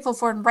that you're grateful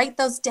for, and write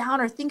those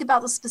down or think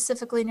about those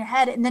specifically in your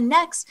head. And then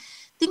next,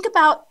 think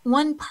about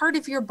one part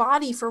of your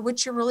body for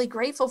which you're really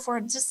grateful for,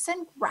 and just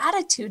send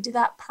gratitude to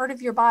that part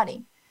of your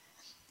body.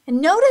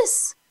 And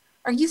notice,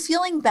 are you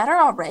feeling better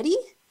already?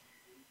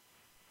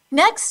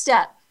 Next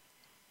step,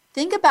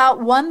 think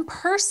about one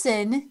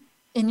person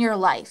in your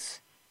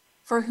life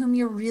for whom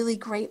you're really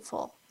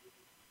grateful.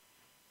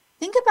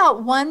 Think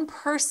about one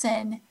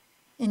person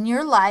in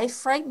your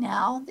life right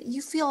now that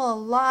you feel a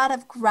lot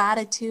of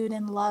gratitude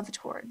and love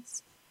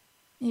towards.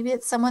 Maybe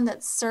it's someone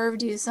that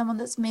served you, someone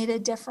that's made a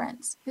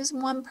difference. Who's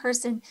one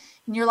person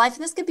in your life?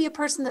 And this could be a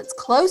person that's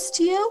close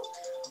to you,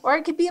 or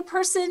it could be a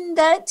person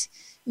that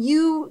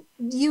you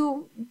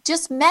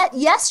just met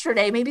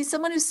yesterday. Maybe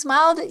someone who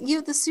smiled at you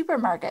at the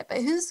supermarket.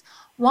 But who's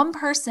one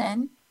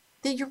person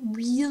that you're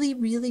really,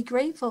 really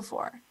grateful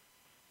for?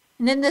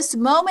 And in this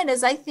moment,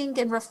 as I think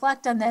and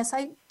reflect on this,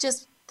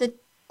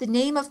 the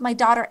name of my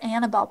daughter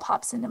Annabelle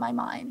pops into my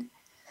mind.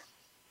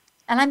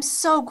 And I'm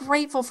so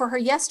grateful for her.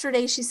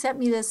 Yesterday, she sent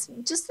me this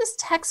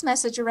text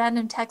message, a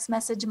random text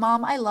message,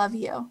 "Mom, I love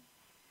you."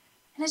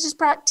 And it just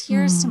brought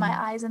tears to my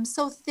eyes. I'm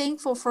so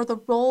thankful for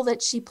the role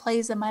that she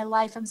plays in my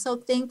life. I'm so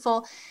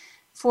thankful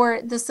for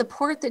the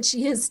support that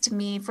she is to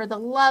me, for the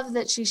love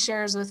that she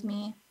shares with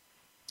me,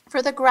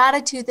 for the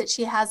gratitude that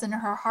she has in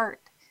her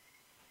heart.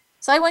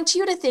 So I want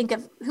you to think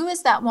of, who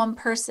is that one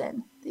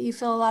person that you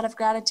feel a lot of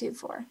gratitude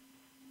for?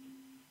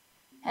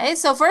 Okay,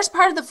 so first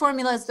part of the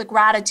formula is the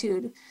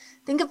gratitude.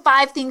 Think of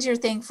 5 things you're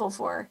thankful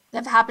for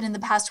that have happened in the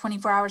past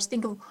 24 hours.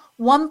 Think of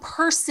one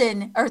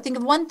person, or think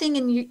of one thing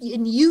in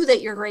you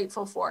that you're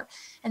grateful for.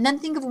 And then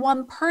think of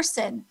one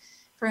person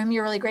for whom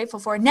you're really grateful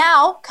for.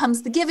 Now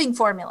comes the giving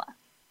formula.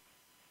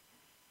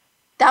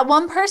 That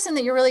one person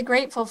that you're really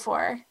grateful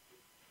for,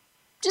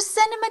 just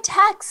send him a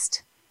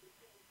text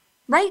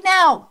right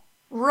now.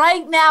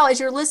 Right now, as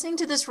you're listening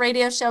to this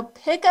radio show,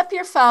 pick up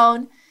your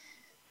phone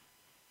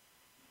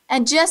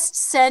and just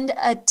send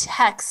a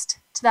text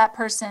to that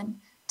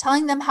person,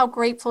 telling them how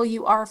grateful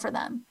you are for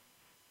them.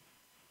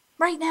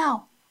 Right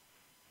now.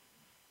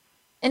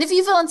 And if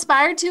you feel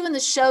inspired to, when the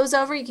show's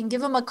over, you can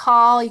give them a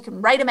call, you can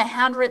write them a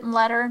handwritten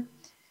letter.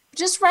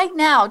 Just right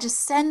now, just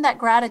send that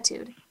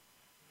gratitude.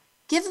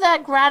 Give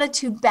that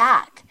gratitude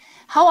back.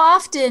 How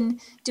often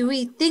do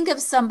we think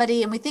of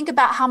somebody and we think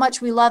about how much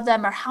we love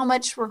them or how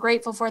much we're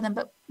grateful for them,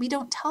 but we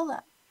don't tell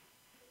them?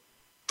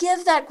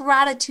 Give that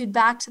gratitude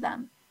back to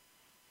them.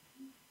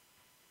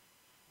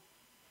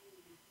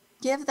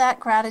 Give that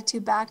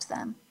gratitude back to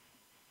them.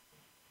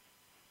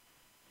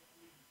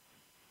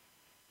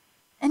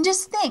 And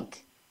just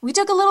think, we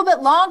took a little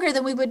bit longer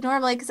than we would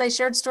normally because I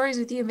shared stories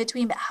with you in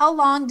between, but how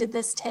long did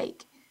this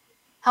take?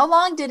 How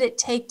long did it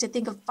take to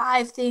think of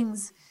 5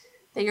 things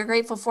that you're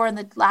grateful for in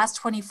the last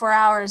 24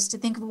 hours, to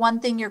think of one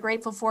thing you're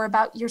grateful for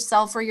about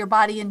yourself or your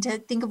body, and to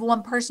think of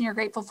one person you're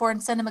grateful for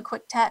and send them a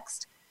quick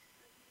text?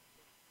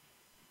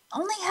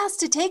 Only has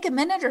to take a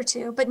minute or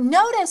two, but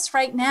notice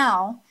right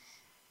now,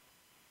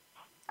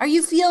 are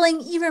you feeling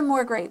even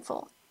more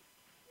grateful?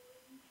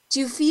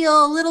 Do you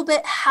feel a little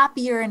bit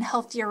happier and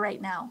healthier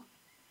right now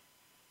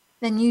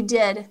than you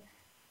did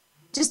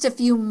just a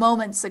few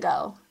moments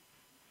ago?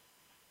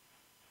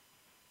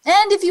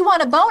 And if you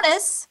want a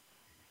bonus,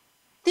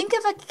 think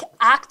of an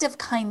act of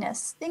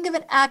kindness. Think of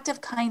an act of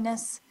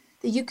kindness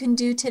that you can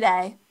do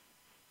today.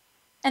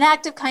 An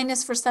act of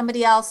kindness for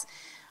somebody else.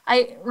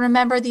 I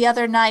remember the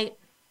other night,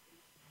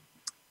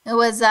 it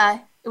was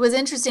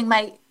interesting.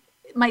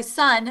 My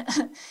son,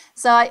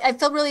 so I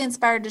feel really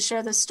inspired to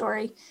share this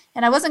story.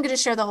 And I wasn't going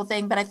to share the whole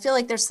thing, but I feel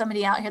like there's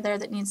somebody out there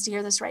that needs to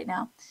hear this right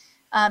now.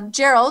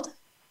 Gerald,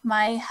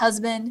 my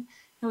husband,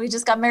 who we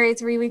just got married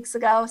 3 weeks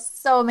ago,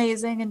 so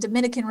amazing, in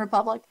Dominican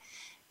Republic.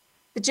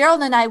 But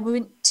Gerald and I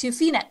went to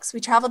Phoenix.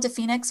 We traveled to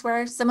Phoenix,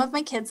 where some of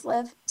my kids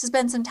live, to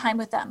spend some time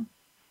with them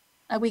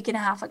a week and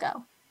a half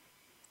ago.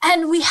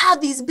 And we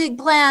had these big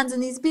plans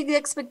and these big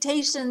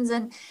expectations,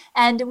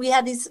 and we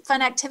had these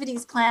fun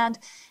activities planned.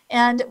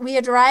 And we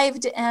had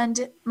arrived,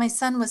 and my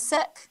son was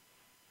sick.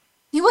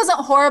 He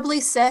wasn't horribly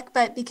sick,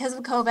 but because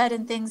of COVID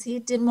and things, he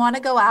didn't want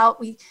to go out.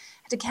 We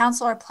had to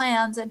cancel our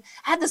plans. And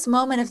I had this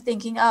moment of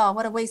thinking, oh,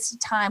 what a waste of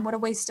time, what a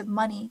waste of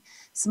money.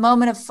 This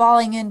moment of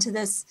falling into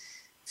this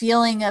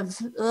feeling of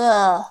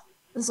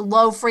this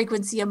low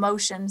frequency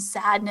emotion,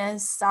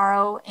 sadness,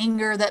 sorrow,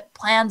 anger that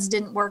plans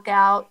didn't work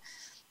out,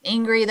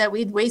 angry that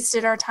we'd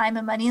wasted our time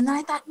and money. And then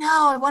I thought,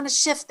 no, I want to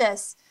shift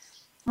this.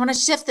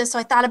 So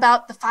I thought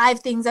about the 5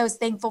 things I was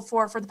thankful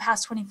for the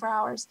past 24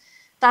 hours.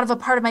 Thought of a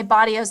part of my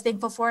body I was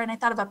thankful for, and I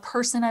thought of a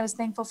person I was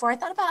thankful for. I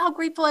thought about how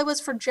grateful I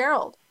was for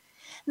Gerald.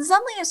 And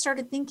suddenly I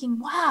started thinking,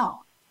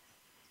 wow,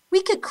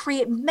 we could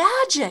create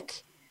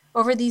magic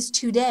over these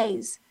 2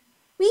 days.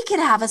 We could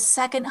have a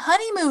second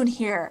honeymoon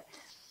here.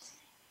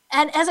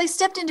 And as I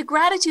stepped into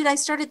gratitude, I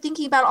started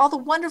thinking about all the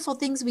wonderful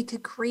things we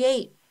could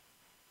create.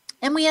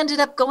 And we ended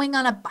up going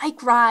on a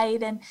bike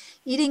ride and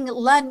eating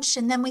lunch.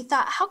 And then we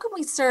thought, how can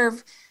we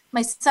serve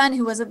my son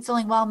who wasn't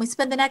feeling well, and we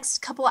spent the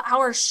next couple of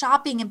hours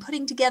shopping and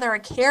putting together a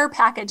care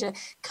package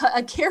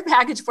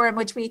for him,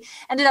 which we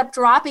ended up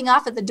dropping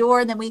off at the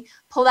door. And then we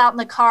pulled out in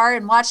the car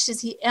and watched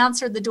as he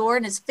answered the door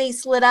and his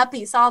face lit up.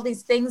 He saw all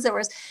these things. There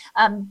was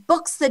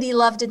books that he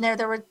loved in there.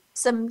 There were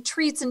some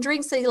treats and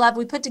drinks that he loved.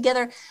 We put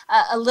together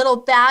a little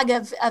bag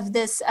of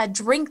this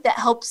drink that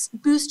helps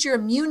boost your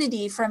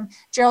immunity from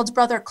Gerald's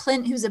brother,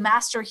 Clint, who's a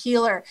master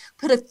healer.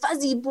 Put a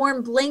fuzzy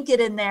warm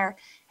blanket in there.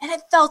 And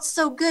it felt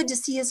so good to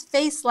see his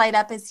face light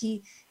up as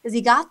he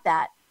got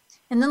that.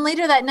 And then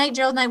later that night,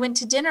 Gerald and I went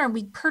to dinner and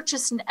we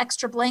purchased an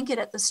extra blanket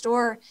at the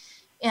store.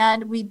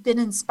 And we'd been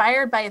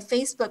inspired by a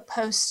Facebook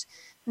post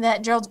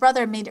that Gerald's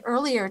brother made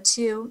earlier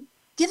to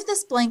give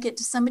this blanket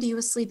to somebody who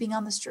was sleeping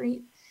on the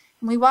street.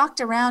 And we walked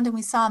around and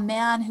we saw a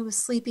man who was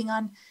sleeping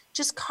on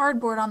just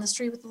cardboard on the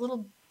street with a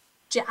little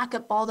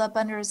jacket balled up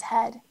under his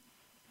head.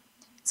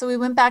 So we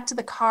went back to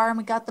the car and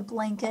we got the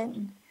blanket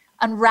and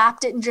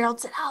unwrapped it. And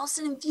Gerald said,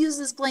 "Allison, infuse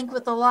this blanket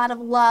with a lot of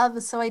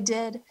love." So I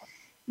did. And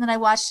then I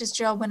watched as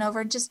Gerald went over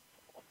and just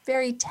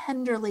very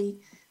tenderly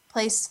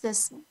placed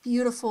this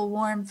beautiful,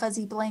 warm,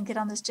 fuzzy blanket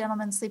on this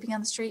gentleman sleeping on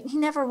the street. And he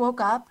never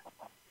woke up.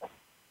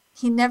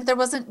 There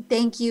wasn't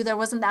thank you. There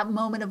wasn't that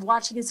moment of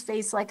watching his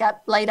face light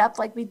up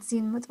like we'd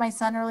seen with my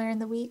son earlier in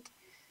the week.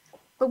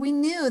 But we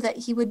knew that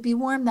he would be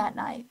warm that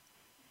night.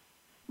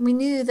 We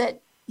knew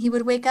that he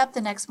would wake up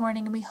the next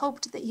morning, and we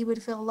hoped that he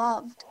would feel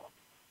loved.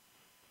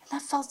 And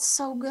that felt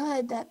so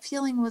good. That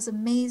feeling was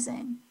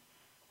amazing.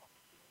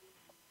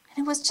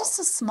 And it was just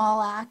a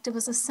small act. It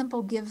was a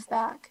simple give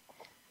back.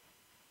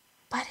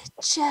 But it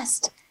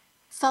just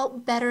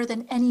felt better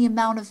than any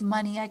amount of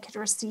money I could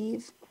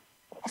receive.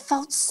 I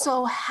felt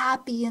so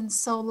happy and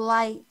so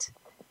light.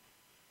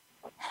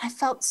 And I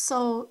felt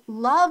so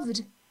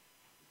loved,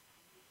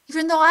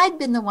 even though I'd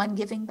been the one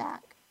giving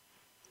back.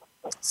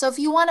 So if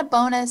you want a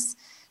bonus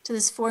to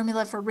this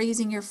formula for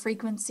raising your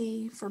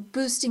frequency, for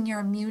boosting your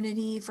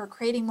immunity, for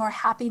creating more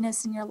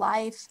happiness in your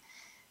life,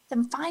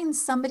 then find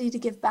somebody to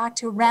give back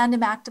to, a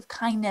random act of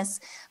kindness.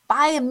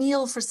 Buy a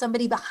meal for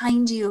somebody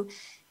behind you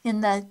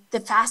in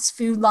the fast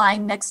food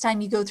line next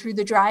time you go through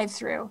the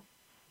drive-thru.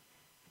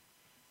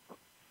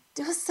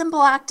 Do a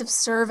simple act of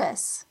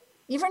service,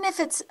 even if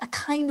it's a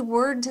kind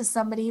word to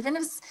somebody, even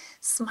if it's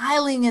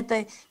smiling at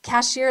the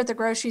cashier at the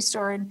grocery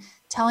store and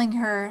telling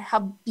her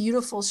how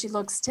beautiful she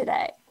looks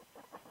today.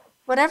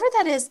 Whatever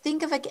that is,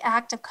 think of an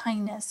act of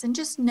kindness and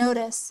just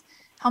notice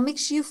how it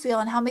makes you feel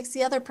and how it makes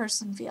the other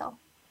person feel.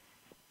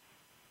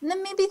 And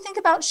then maybe think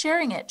about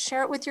sharing it.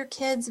 Share it with your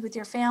kids, with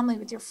your family,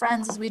 with your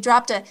friends. As we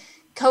dropped a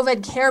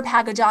COVID care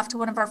package off to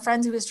one of our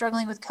friends who was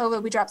struggling with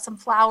COVID, we dropped some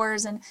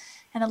flowers and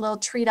a little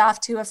treat off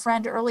to a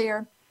friend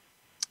earlier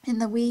in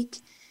the week.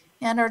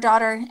 And our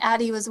daughter,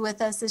 Addie, was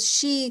with us. As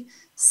she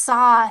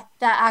saw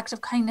that act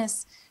of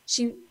kindness,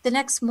 the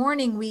next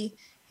morning,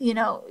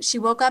 she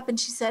woke up and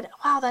she said,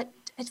 "Wow,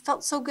 it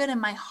felt so good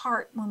in my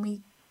heart when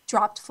we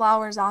dropped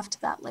flowers off to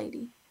that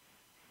lady."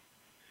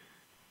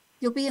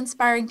 You'll be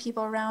inspiring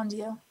people around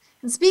you.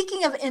 And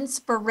speaking of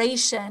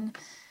inspiration,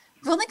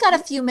 we've only got a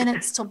few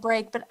minutes till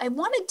break, but I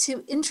wanted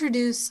to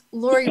introduce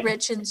Lori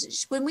Rich. And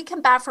when we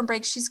come back from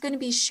break, she's going to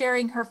be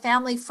sharing her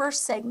Family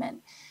First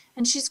segment.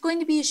 And she's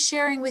going to be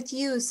sharing with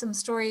you some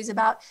stories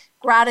about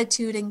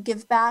gratitude and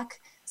give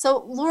back.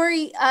 So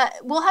Lori,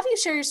 we'll have you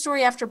share your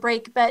story after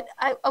break, but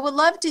I would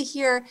love to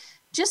hear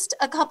just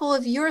a couple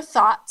of your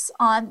thoughts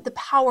on the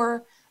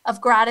power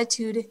of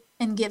gratitude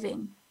and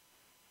giving.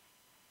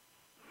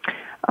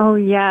 Oh,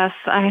 yes.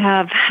 I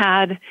have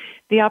had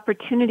the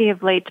opportunity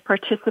of late to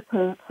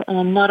participate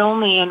not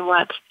only in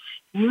what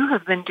you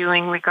have been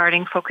doing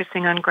regarding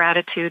focusing on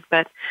gratitude,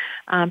 but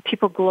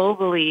people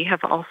globally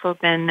have also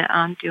been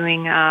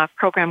doing a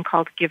program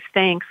called Give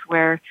Thanks,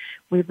 where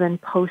we've been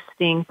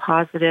posting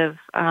positive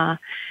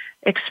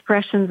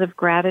expressions of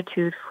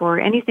gratitude for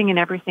anything and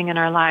everything in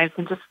our lives,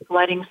 and just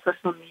flooding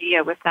social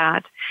media with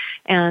that.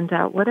 And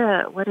what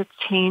a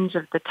change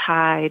of the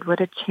tide, what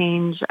a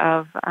change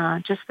of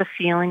just the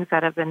feelings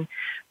that have been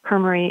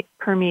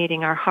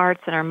permeating our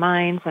hearts and our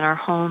minds and our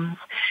homes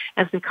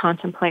as we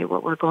contemplate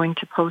what we're going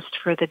to post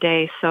for the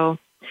day. So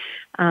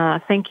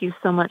thank you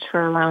so much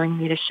for allowing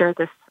me to share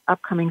this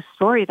upcoming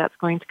story that's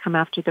going to come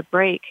after the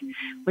break,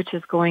 which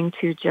is going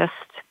to just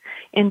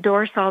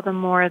endorse all the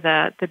more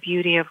the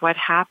beauty of what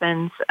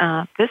happens.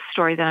 This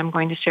story that I'm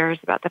going to share is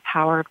about the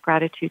power of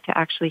gratitude to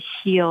actually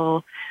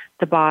heal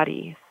the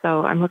body.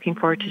 So I'm looking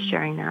forward to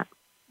sharing that.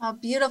 Oh,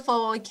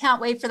 beautiful. We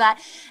can't wait for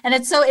that. And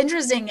it's so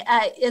interesting.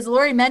 As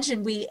Lori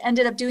mentioned, we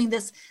ended up doing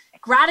this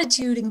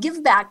gratitude and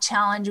give back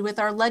challenge with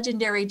our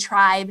legendary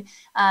tribe.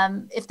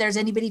 If there's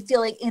anybody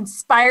feeling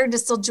inspired to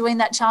still join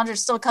that challenge,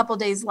 there's still a couple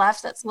days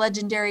left. That's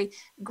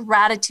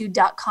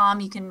legendarygratitude.com.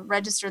 You can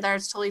register there.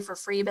 It's totally for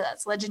free, but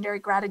that's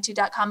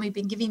legendarygratitude.com. We've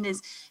been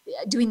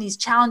doing these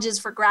challenges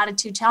for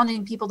gratitude,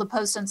 challenging people to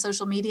post on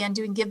social media and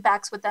doing give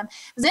backs with them.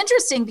 It was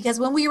interesting because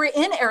when we were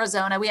in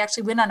Arizona, we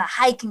actually went on a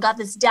hike and got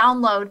this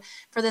download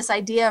for this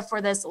idea for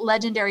this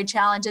legendary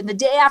challenge. And the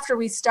day after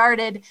we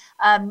started,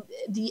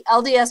 the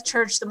LDS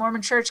Church, the Mormon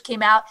Mormon Church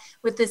came out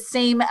with the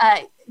same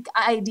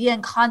idea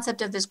and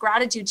concept of this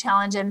gratitude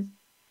challenge. And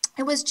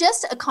it was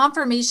just a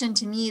confirmation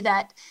to me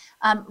that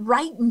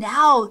right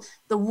now,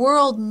 the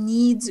world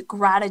needs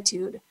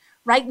gratitude.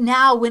 Right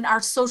now, when our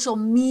social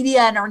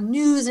media and our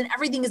news and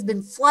everything has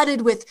been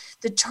flooded with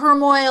the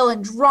turmoil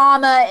and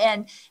drama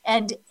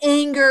and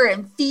anger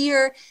and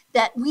fear,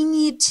 that we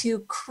need to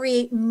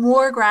create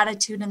more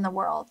gratitude in the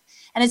world.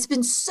 And it's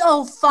been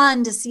so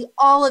fun to see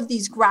all of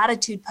these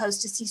gratitude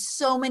posts, to see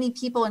so many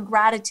people in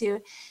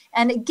gratitude.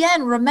 And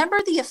again, remember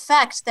the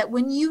effect that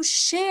when you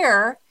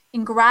share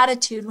in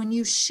gratitude, when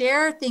you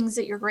share things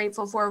that you're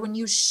grateful for, when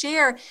you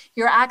share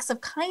your acts of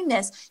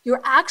kindness,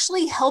 you're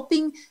actually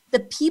helping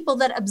the people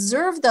that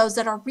observe those,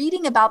 that are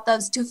reading about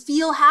those, to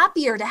feel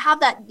happier, to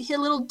have that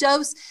little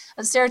dose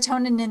of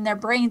serotonin in their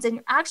brains, and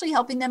you're actually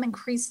helping them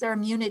increase their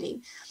immunity.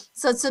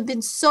 So it's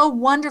been so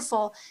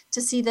wonderful to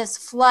see this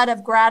flood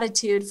of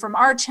gratitude from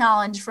our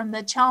challenge, from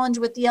the challenge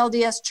with the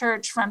LDS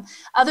Church, from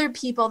other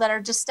people that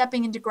are just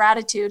stepping into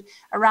gratitude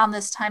around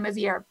this time of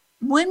year.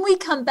 When we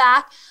come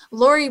back,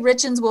 Lori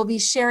Richens will be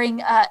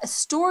sharing a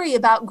story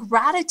about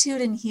gratitude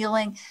and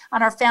healing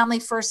on our Family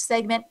First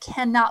segment.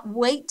 Cannot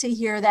wait to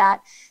hear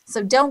that.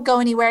 So don't go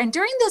anywhere. And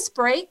during this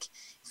break,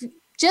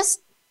 just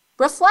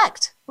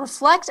reflect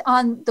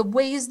on the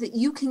ways that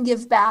you can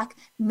give back.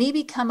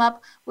 Maybe come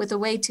up with a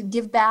way to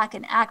give back,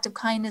 an act of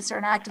kindness or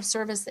an act of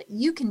service that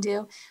you can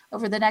do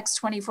over the next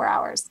 24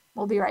 hours.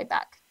 We'll be right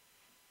back.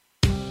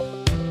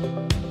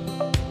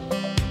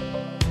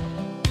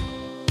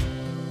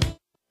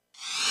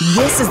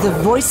 This is the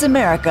Voice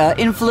America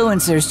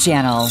Influencers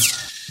Channel.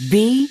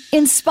 Be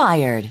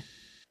inspired.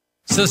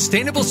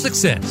 Sustainable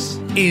success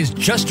is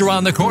just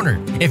around the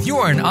corner. If you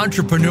are an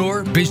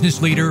entrepreneur,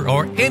 business leader,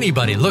 or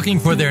anybody looking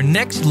for their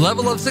next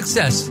level of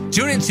success,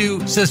 tune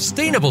into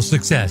Sustainable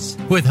Success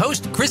with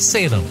host Chris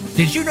Salem.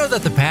 Did you know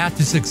that the path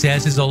to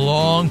success is a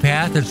long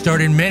path that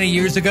started many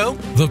years ago?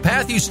 The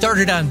path you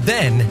started on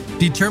then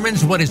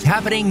determines what is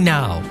happening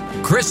now.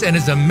 Chris and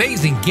his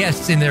amazing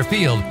guests in their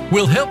field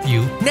will help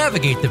you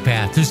navigate the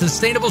path to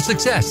sustainable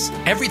success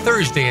every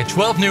Thursday at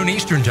 12 noon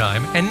Eastern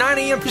Time and 9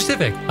 a.m.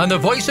 Pacific on the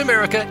Voice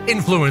America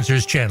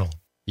Influencers Channel.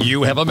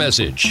 You have a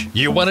message.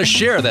 You want to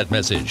share that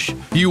message.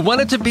 You want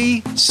it to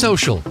be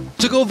social,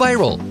 to go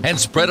viral, and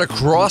spread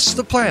across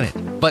the planet.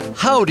 But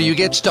how do you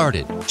get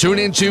started? Tune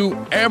into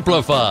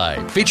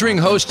Amplify, featuring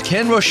host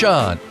Ken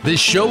Rochon. This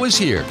show is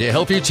here to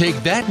help you take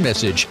that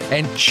message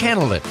and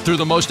channel it through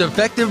the most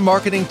effective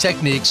marketing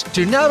techniques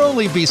to not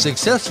only be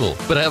successful,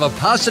 but have a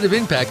positive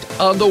impact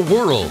on the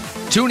world.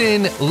 Tune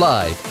in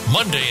live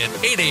Monday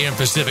at 8 a.m.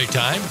 Pacific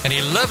Time and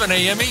 11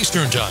 a.m.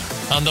 Eastern Time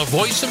on the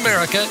Voice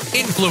America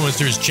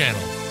Influencers Channel.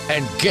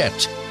 And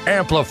get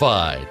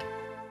amplified.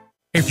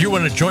 If you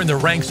want to join the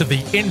ranks of the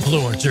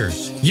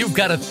influencers, you've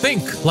got to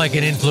think like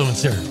an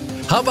influencer.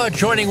 How about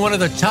joining one of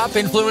the top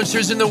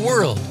influencers in the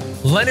world,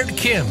 Leonard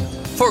Kim,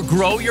 for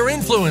Grow Your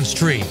Influence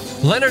Tree?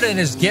 Leonard and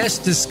his guests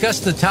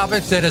discuss the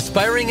topics that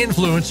aspiring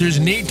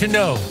influencers need to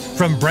know,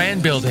 from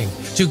brand building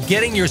to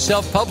getting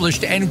yourself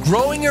published and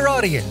growing your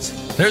audience.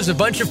 There's a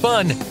bunch of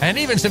fun and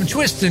even some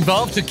twists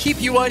involved to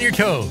keep you on your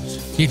toes.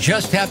 You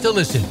just have to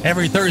listen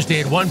every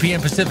Thursday at 1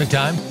 p.m. Pacific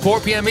Time, 4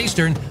 p.m.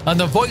 Eastern on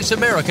the Voice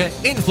America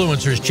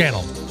Influencers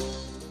Channel.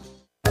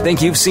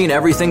 Think you've seen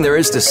everything there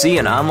is to see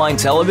in online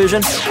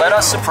television? Let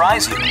us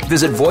surprise you.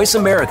 Visit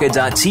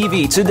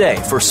voiceamerica.tv today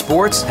for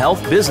sports,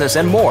 health, business,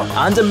 and more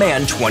on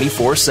demand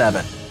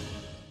 24/7.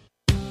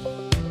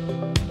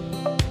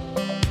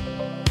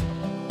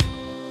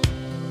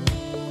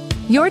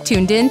 You're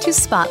tuned in to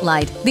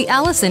Spotlight, the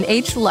Allison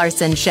H.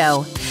 Larson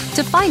Show.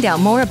 To find out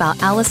more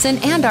about Allison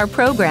and our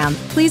program,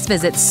 please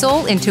visit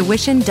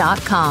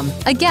soulintuition.com.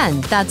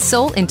 Again, that's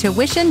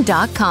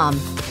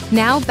soulintuition.com.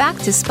 Now back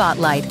to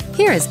Spotlight.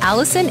 Here is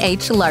Allison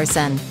H.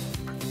 Larson.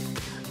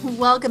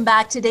 Welcome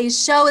back.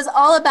 Today's show is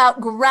all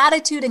about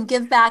gratitude and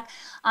give back.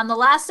 On the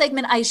last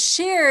segment, I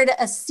shared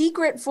a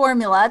secret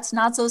formula. It's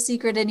not so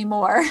secret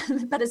anymore,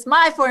 but it's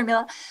my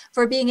formula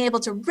for being able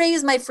to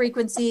raise my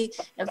frequency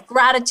of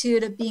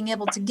gratitude, of being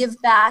able to give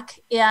back.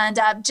 And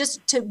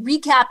just to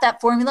recap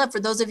that formula for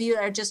those of you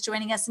that are just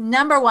joining us,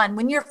 number one,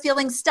 when you're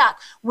feeling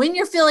stuck, when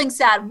you're feeling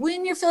sad,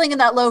 when you're feeling in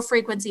that low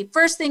frequency,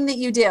 first thing that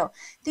you do,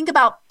 think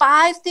about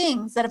 5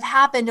 things that have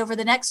happened over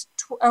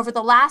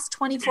the last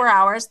 24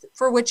 hours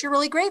for which you're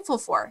really grateful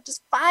for.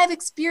 Just 5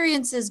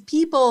 experiences,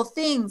 people,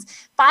 things,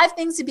 5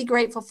 things to be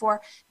grateful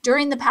for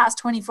during the past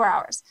 24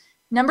 hours.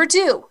 Number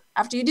 2,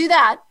 after you do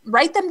that,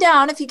 write them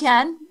down if you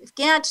can. If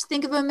you can't, just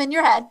think of them in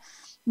your head.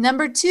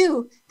 Number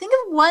 2, think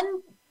of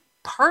one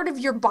part of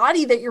your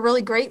body that you're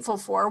really grateful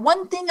for,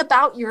 one thing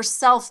about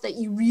yourself that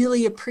you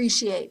really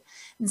appreciate,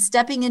 and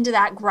stepping into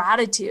that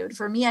gratitude.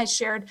 For me, I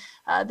shared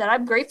that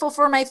I'm grateful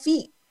for my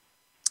feet.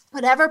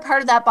 Whatever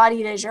part of that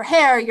body it is, your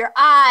hair, your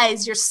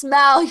eyes, your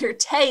smell, your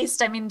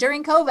taste. I mean,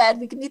 during COVID,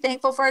 we can be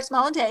thankful for our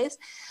smell and taste.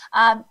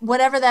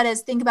 Whatever that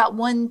is, think about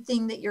one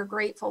thing that you're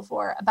grateful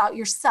for about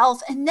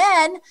yourself. And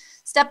then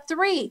step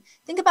 3,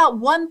 think about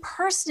one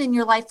person in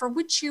your life for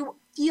which you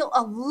feel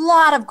a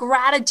lot of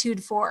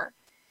gratitude for.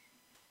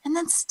 And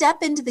then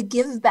step into the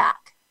give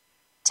back.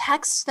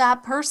 Text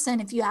that person.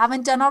 If you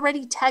haven't done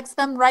already, text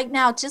them right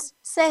now. Just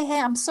say,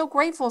 hey, I'm so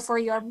grateful for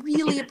you. I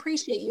really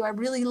appreciate you. I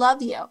really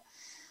love you.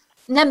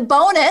 And then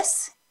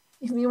bonus,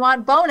 if you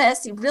want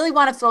bonus, you really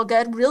want to feel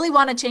good, really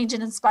want to change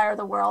and inspire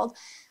the world,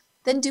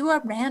 then do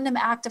a random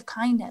act of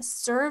kindness.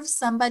 Serve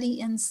somebody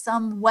in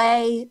some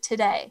way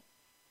today.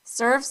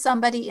 Serve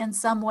somebody in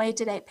some way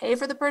today. Pay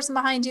for the person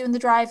behind you in the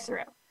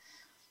drive-thru.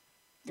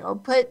 Go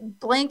put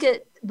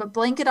a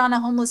blanket on a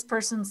homeless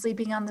person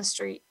sleeping on the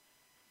street.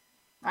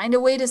 Find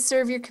a way to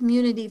serve your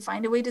community.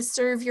 Find a way to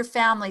serve your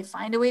family.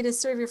 Find a way to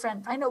serve your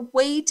friend. Find a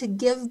way to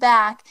give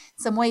back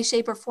some way,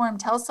 shape, or form.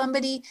 Tell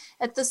somebody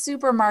at the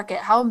supermarket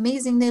how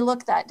amazing they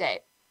look that day.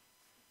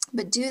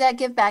 But do that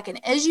give back.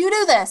 And as you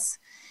do this,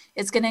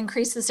 it's going to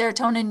increase the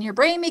serotonin in your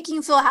brain, making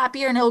you feel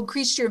happier, and it'll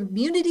increase your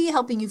immunity,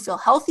 helping you feel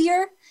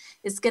healthier.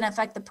 It's going to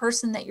affect the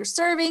person that you're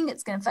serving.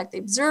 It's going to affect the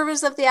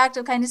observers of the act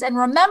of kindness. And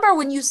remember,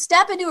 when you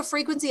step into a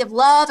frequency of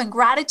love and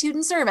gratitude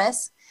and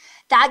service,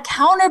 that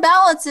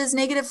counterbalances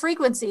negative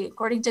frequency.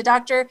 According to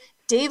Dr.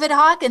 David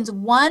Hawkins,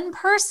 one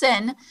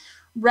person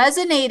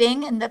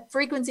resonating in the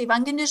frequency of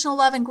unconditional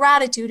love and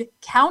gratitude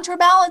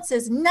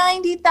counterbalances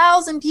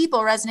 90,000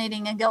 people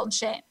resonating in guilt and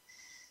shame.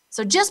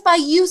 So just by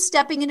you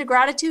stepping into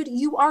gratitude,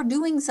 you are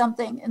doing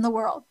something in the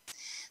world.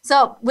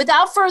 So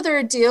without further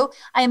ado,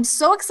 I am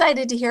so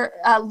excited to hear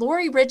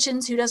Lori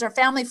Richins, who does our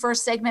Family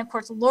First segment. Of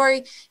course,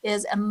 Lori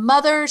is a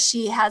mother.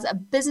 She has a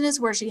business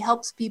where she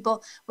helps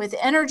people with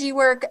energy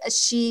work.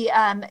 She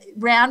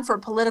ran for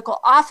political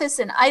office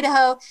in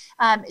Idaho.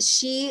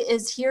 She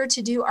is here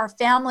to do our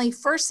Family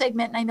First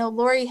segment. And I know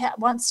Lori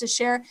wants to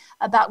share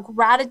about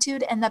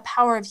gratitude and the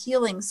power of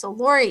healing. So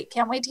Lori,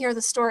 can't wait to hear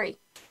the story.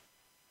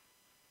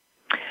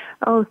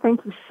 Oh,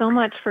 thank you so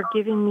much for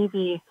giving me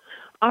the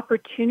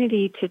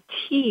opportunity to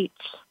teach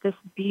this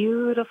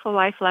beautiful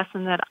life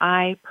lesson that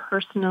I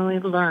personally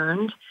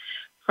learned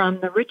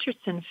from the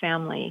Richardson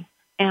family.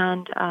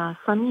 And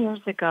some years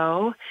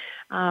ago,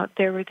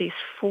 there were these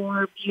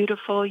 4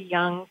 beautiful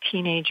young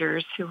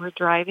teenagers who were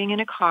driving in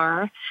a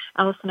car.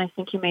 Allison, I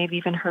think you may have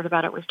even heard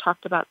about it. We've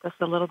talked about this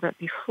a little bit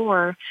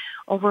before,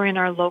 over in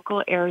our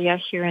local area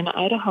here in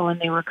Idaho,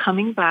 and they were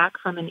coming back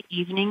from an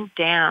evening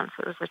dance.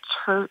 It was a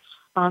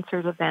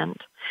church-sponsored event.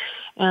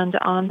 And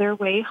on their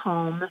way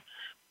home,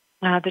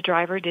 the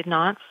driver did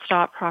not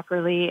stop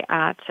properly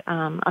at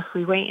a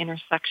freeway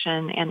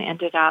intersection and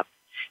ended up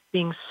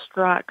being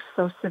struck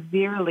so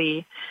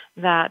severely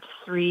that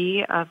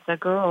 3 of the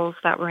girls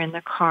that were in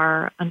the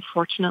car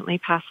unfortunately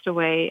passed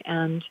away,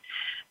 and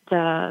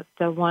the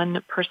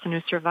one person who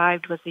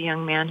survived was a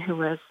young man who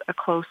was a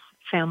close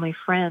family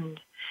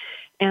friend.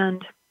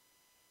 And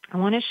I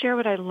want to share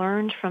what I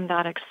learned from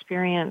that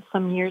experience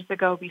some years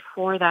ago.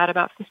 Before that,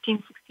 about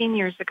 15, 16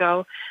 years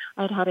ago,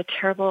 I'd had a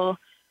terrible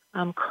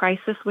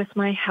crisis with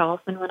my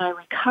health, and when I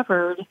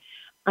recovered,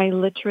 I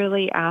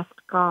literally asked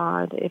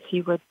God if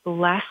He would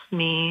bless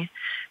me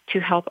to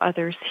help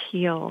others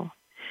heal.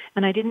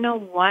 And I didn't know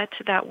what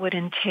that would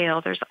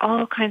entail. There's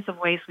all kinds of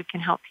ways we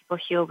can help people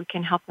heal. We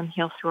can help them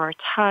heal through our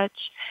touch.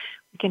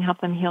 We can help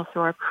them heal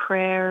through our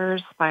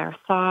prayers, by our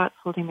thoughts,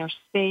 holding their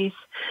space,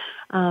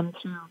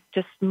 through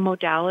just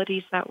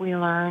modalities that we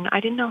learn. I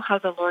didn't know how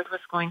the Lord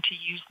was going to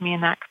use me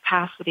in that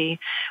capacity,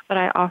 but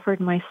I offered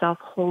myself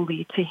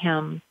wholly to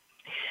Him.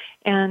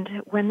 And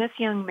when this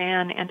young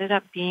man ended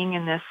up being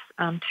in this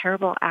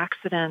terrible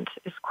accident,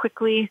 as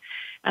quickly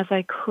as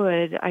I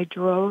could, I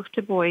drove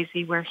to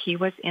Boise where he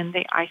was in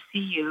the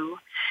ICU,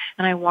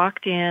 and I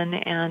walked in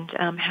and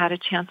had a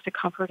chance to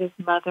comfort his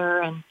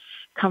mother and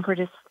comfort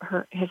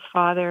his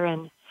father,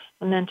 and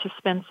then to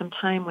spend some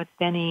time with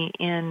Benny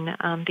in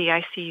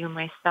the ICU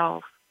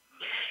myself.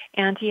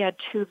 And he had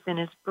tubes in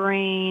his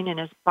brain and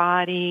his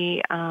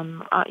body,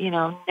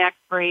 neck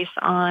brace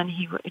on.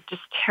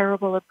 Just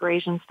terrible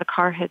abrasions. The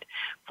car had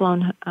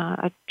flown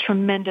a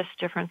tremendous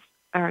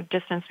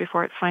distance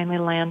before it finally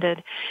landed.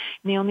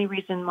 And the only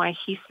reason why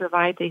he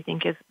survived, I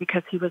think, is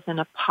because he was in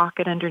a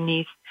pocket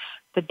underneath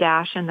the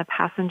dash and the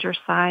passenger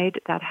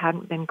side that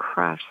hadn't been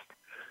crushed.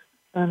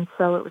 And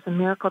so it was a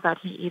miracle that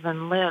he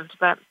even lived.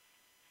 But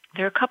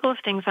there are a couple of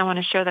things I want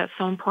to share that's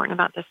so important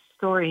about this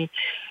story.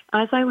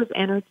 As I was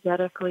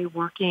energetically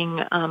working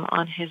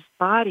on his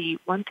body,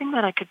 one thing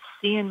that I could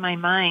see in my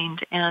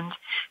mind and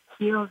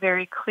feel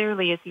very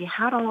clearly is he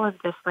had all of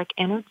this like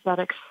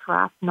energetic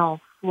shrapnel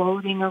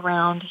floating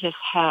around his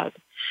head.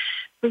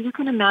 So you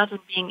can imagine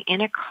being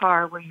in a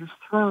car where you're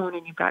thrown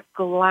and you've got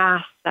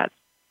glass that's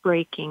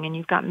breaking and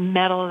you've got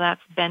metal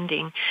that's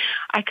bending.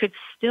 I could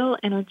still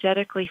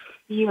energetically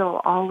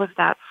feel all of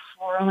that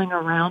swirling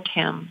around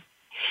him.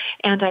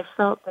 And I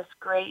felt this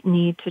great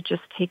need to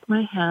just take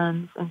my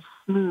hands and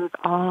smooth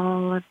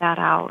all of that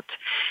out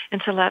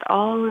and to let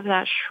all of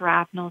that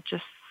shrapnel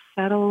just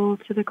settle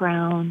to the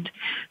ground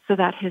so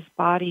that his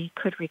body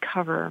could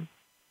recover.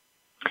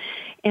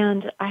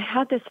 And I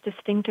had this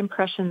distinct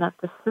impression that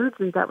the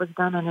surgery that was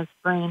done on his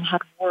brain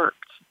had worked.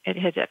 It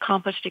had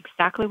accomplished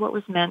exactly what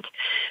was meant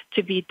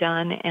to be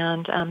done,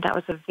 and that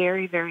was a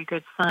very, very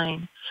good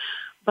sign.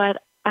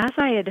 But as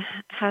I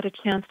had a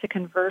chance to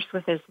converse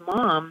with his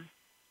mom,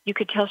 you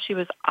could tell she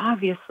was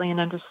obviously and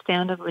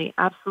understandably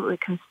absolutely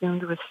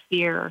consumed with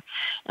fear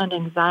and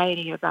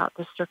anxiety about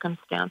the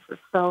circumstances.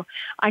 So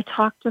I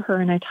talked to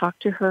her and I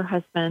talked to her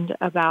husband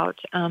about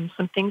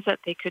some things that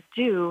they could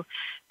do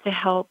to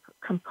help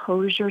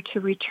composure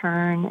to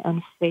return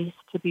and faith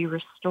to be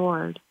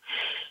restored.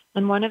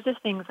 And one of the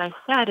things I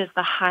said is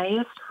the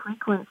highest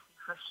frequency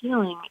for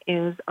healing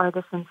are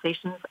the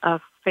sensations of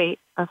faith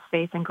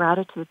and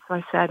gratitude. So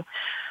I said,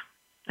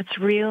 it's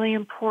really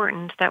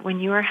important that when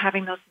you are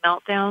having those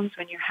meltdowns,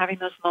 when you're having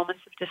those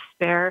moments of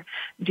despair,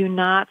 do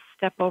not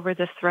step over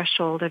the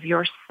threshold of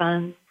your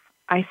son's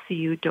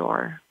ICU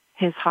door,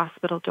 his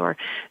hospital door.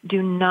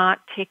 Do not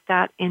take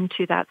that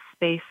into that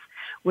space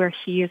where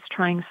he is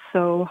trying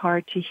so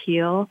hard to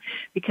heal,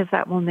 because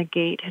that will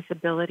negate his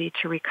ability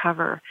to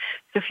recover.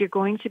 So if you're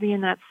going to be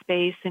in that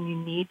space and you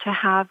need to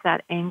have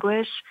that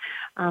anguish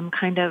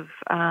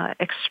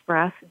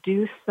express,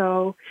 do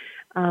so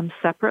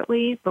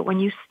separately. But when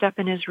you step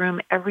in his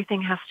room,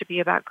 everything has to be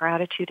about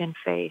gratitude and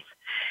faith.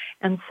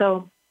 And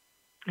so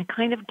I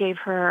kind of gave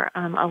her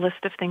a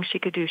list of things she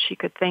could do. She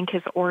could thank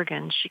his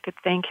organs. She could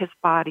thank his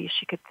body.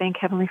 She could thank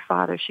Heavenly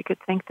Father. She could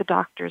thank the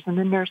doctors and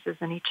the nurses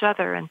and each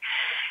other,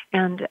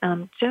 and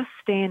just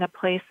stay in a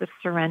place of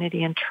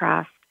serenity and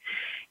trust.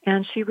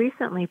 And she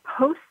recently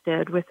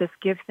posted with this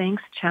Give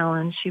Thanks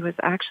challenge. She was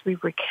actually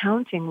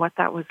recounting what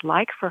that was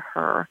like for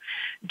her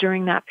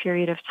during that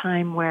period of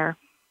time where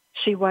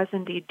she was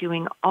indeed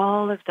doing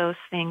all of those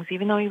things.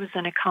 Even though he was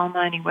in a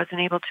coma and he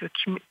wasn't able to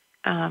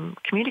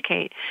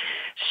communicate,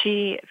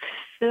 she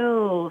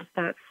filled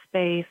that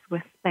space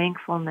with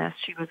thankfulness.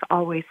 She was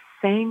always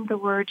saying the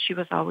word. She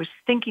was always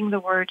thinking the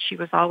word. She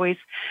was always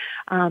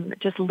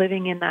just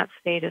living in that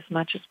state as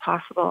much as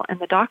possible. And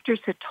the doctors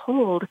had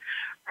told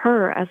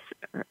her,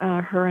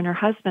 her and her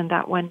husband,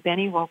 that when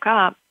Benny woke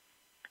up,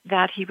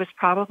 that he was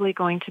probably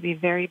going to be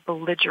very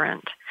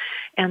belligerent,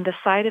 and the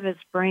side of his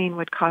brain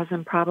would cause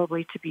him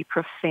probably to be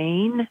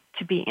profane,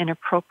 to be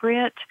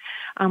inappropriate.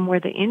 Where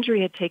the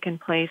injury had taken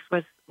place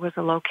was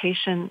a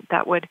location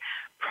that would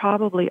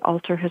probably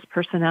alter his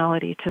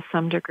personality to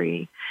some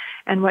degree.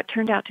 And what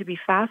turned out to be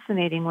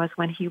fascinating was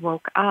when he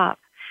woke up,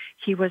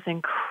 he was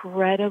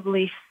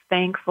incredibly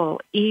thankful.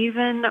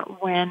 Even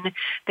when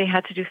they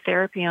had to do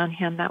therapy on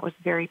him that was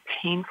very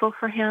painful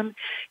for him,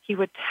 he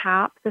would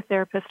tap the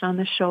therapist on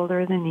the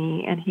shoulder or the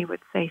knee, and he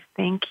would say,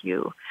 "Thank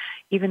you,"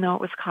 even though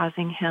it was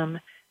causing him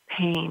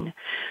pain.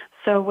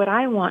 So what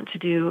I want to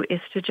do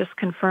is to just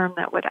confirm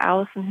that what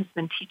Allison has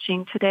been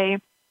teaching today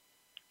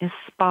is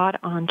spot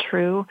on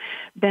true.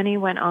 Benny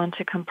went on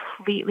to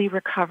completely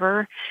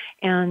recover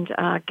and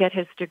get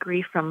his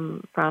degree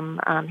from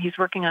he's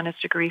working on his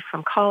degree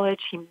from college.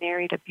 He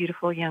married a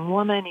beautiful young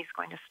woman. He's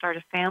going to start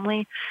a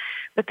family.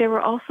 But there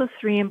were also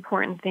three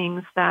important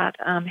things that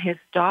his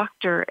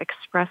doctor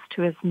expressed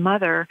to his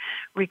mother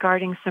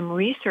regarding some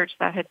research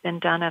that had been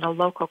done at a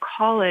local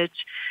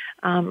college,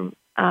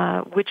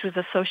 which was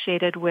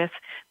associated with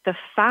the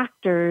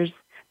factors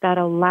that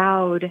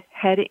allowed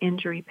head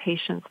injury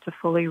patients to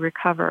fully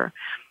recover.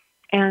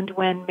 And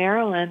when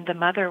Marilyn, the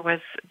mother,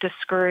 was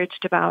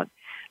discouraged about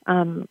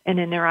an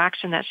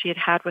interaction that she had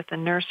had with a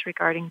nurse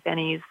regarding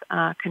Benny's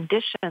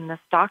condition, this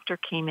doctor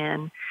came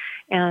in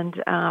and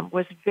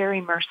was very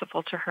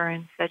merciful to her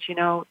and said,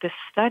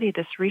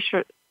 this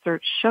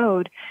research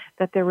showed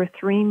that there were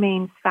three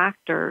main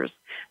factors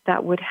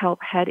that would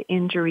help head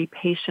injury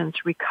patients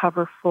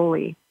recover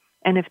fully.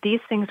 And if these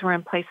things were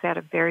in place, they had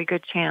a very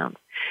good chance.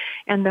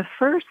 And the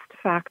first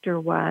factor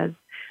was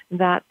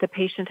that the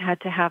patient had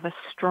to have a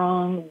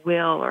strong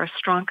will or a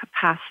strong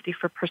capacity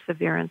for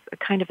perseverance, a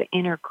kind of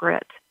inner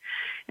grit.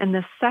 And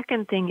the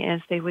second thing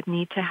is they would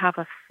need to have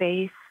a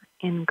faith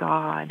in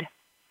God.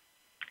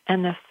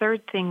 And the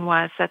third thing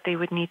was that they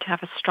would need to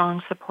have a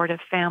strong, supportive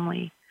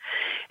family.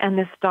 And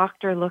this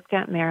doctor looked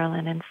at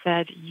Marilyn and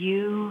said,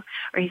 he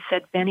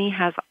said, Benny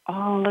has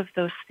all of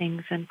those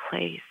things in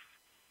place.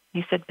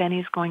 He said,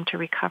 Benny's going to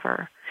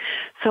recover.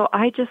 So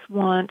I just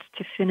want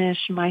to finish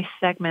my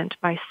segment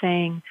by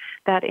saying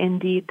that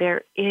indeed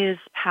there is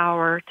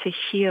power to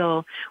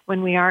heal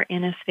when we are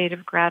in a state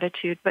of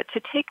gratitude, but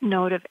to take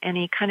note of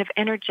any kind of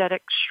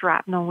energetic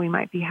shrapnel we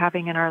might be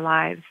having in our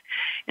lives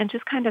and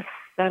just kind of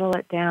settle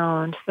it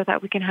down so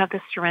that we can have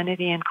this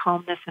serenity and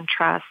calmness and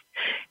trust,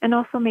 and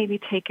also maybe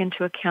take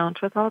into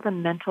account with all the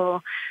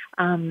mental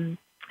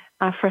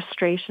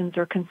frustrations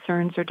or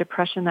concerns or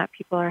depression that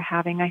people are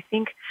having. I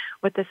think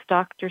what this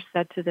doctor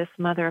said to this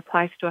mother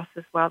applies to us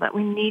as well, that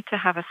we need to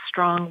have a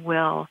strong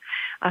will,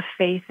 a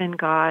faith in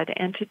God,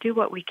 and to do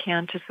what we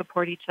can to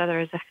support each other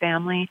as a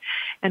family,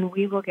 and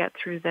we will get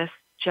through this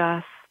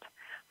just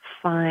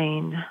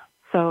fine.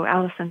 So,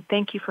 Allison,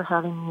 thank you for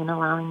having me and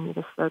allowing me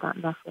to share that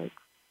message.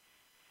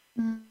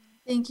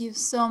 Thank you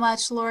so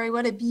much, Lori.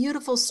 What a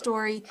beautiful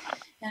story,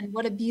 and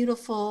what a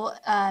beautiful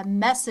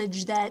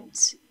message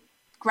that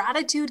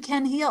gratitude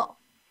can heal.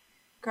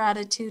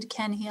 Gratitude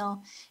can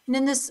heal. And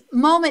in this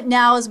moment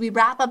now, as we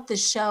wrap up the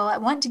show, I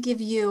want to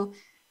give you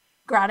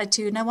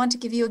gratitude, and I want to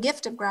give you a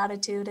gift of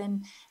gratitude.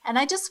 And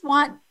I just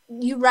want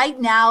you right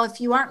now,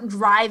 if you aren't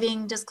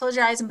driving, just close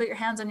your eyes and put your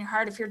hands on your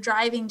heart. If you're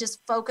driving,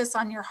 just focus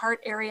on your heart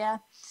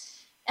area.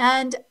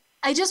 And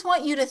I just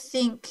want you to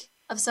think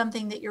of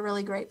something that you're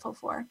really grateful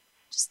for.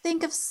 Just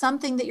think of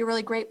something that you're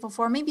really grateful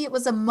for. Maybe it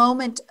was a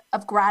moment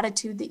of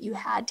gratitude that you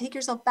had. Take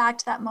yourself back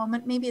to that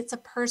moment. Maybe it's a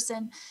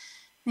person.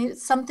 Maybe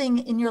it's something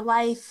in your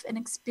life, an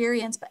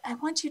experience. But I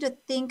want you to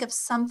think of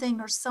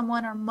something or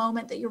someone or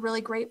moment that you're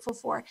really grateful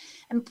for,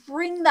 and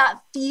bring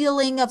that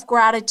feeling of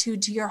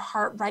gratitude to your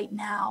heart right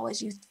now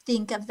as you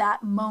think of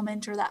that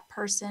moment or that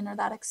person or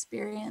that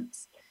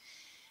experience.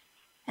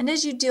 And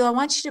as you do, I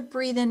want you to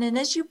breathe in. And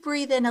as you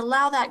breathe in,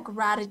 allow that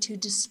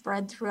gratitude to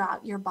spread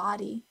throughout your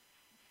body.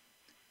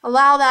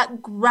 Allow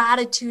that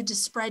gratitude to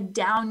spread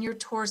down your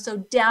torso,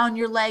 down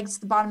your legs,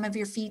 the bottom of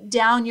your feet,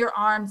 down your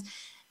arms,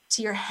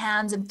 to your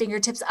hands and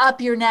fingertips,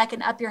 up your neck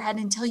and up your head,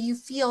 until you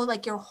feel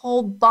like your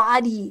whole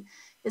body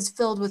is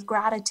filled with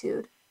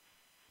gratitude.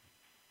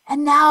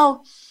 And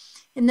now,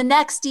 in the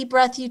next deep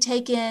breath you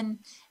take in,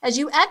 as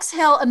you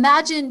exhale,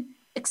 imagine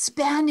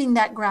expanding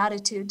that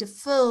gratitude to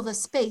fill the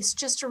space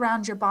just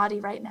around your body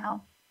right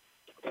now.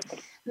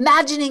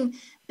 Imagining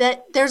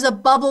that there's a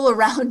bubble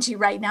around you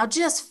right now,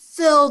 just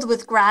filled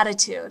with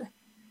gratitude.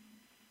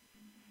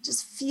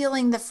 Just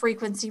feeling the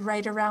frequency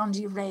right around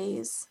you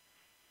raise.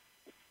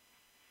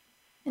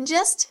 And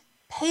just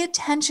pay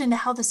attention to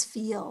how this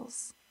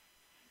feels.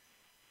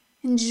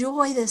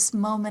 Enjoy this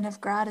moment of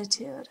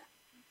gratitude.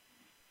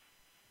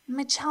 And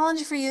my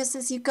challenge for you is,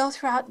 as you go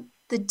throughout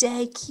the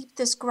day, keep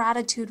this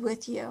gratitude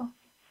with you.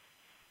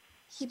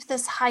 Keep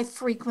this high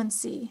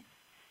frequency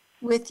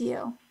with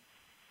you.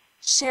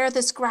 Share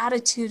this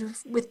gratitude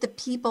with the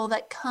people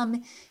that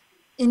come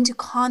into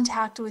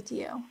contact with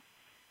you.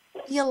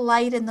 Be a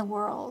light in the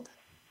world.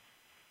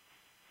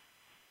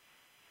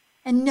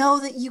 And know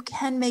that you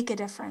can make a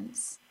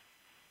difference.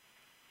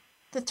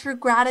 That through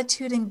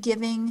gratitude and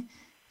giving,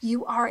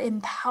 you are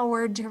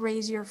empowered to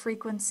raise your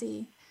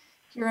frequency.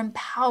 You're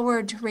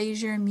empowered to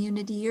raise your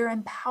immunity. You're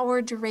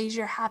empowered to raise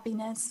your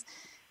happiness.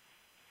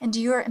 And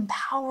you're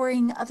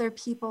empowering other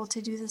people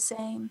to do the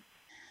same.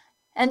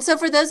 And so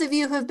for those of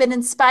you who have been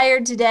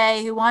inspired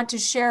today, who want to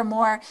share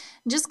more,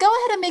 just go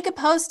ahead and make a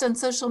post on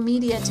social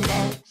media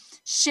today,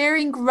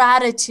 sharing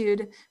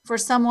gratitude for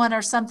someone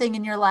or something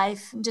in your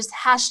life. And just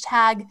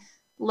hashtag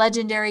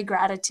legendary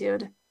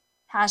gratitude.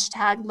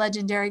 Hashtag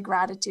legendary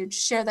gratitude.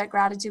 Share that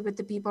gratitude with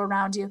the people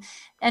around you.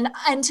 And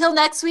until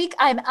next week,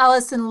 I'm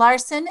Allison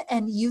Larson,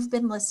 and you've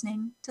been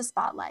listening to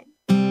Spotlight.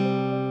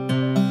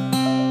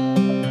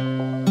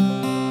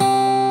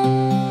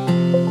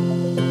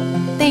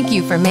 Thank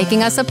you for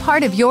making us a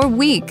part of your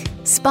week.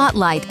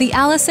 Spotlight, the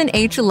Allison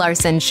H.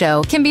 Larson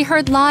Show, can be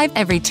heard live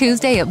every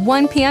Tuesday at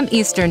 1 p.m.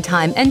 Eastern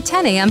Time and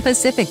 10 a.m.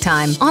 Pacific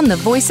Time on the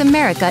Voice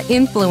America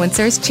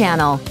Influencers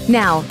channel.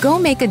 Now, go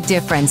make a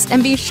difference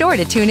and be sure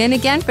to tune in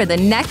again for the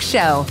next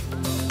show.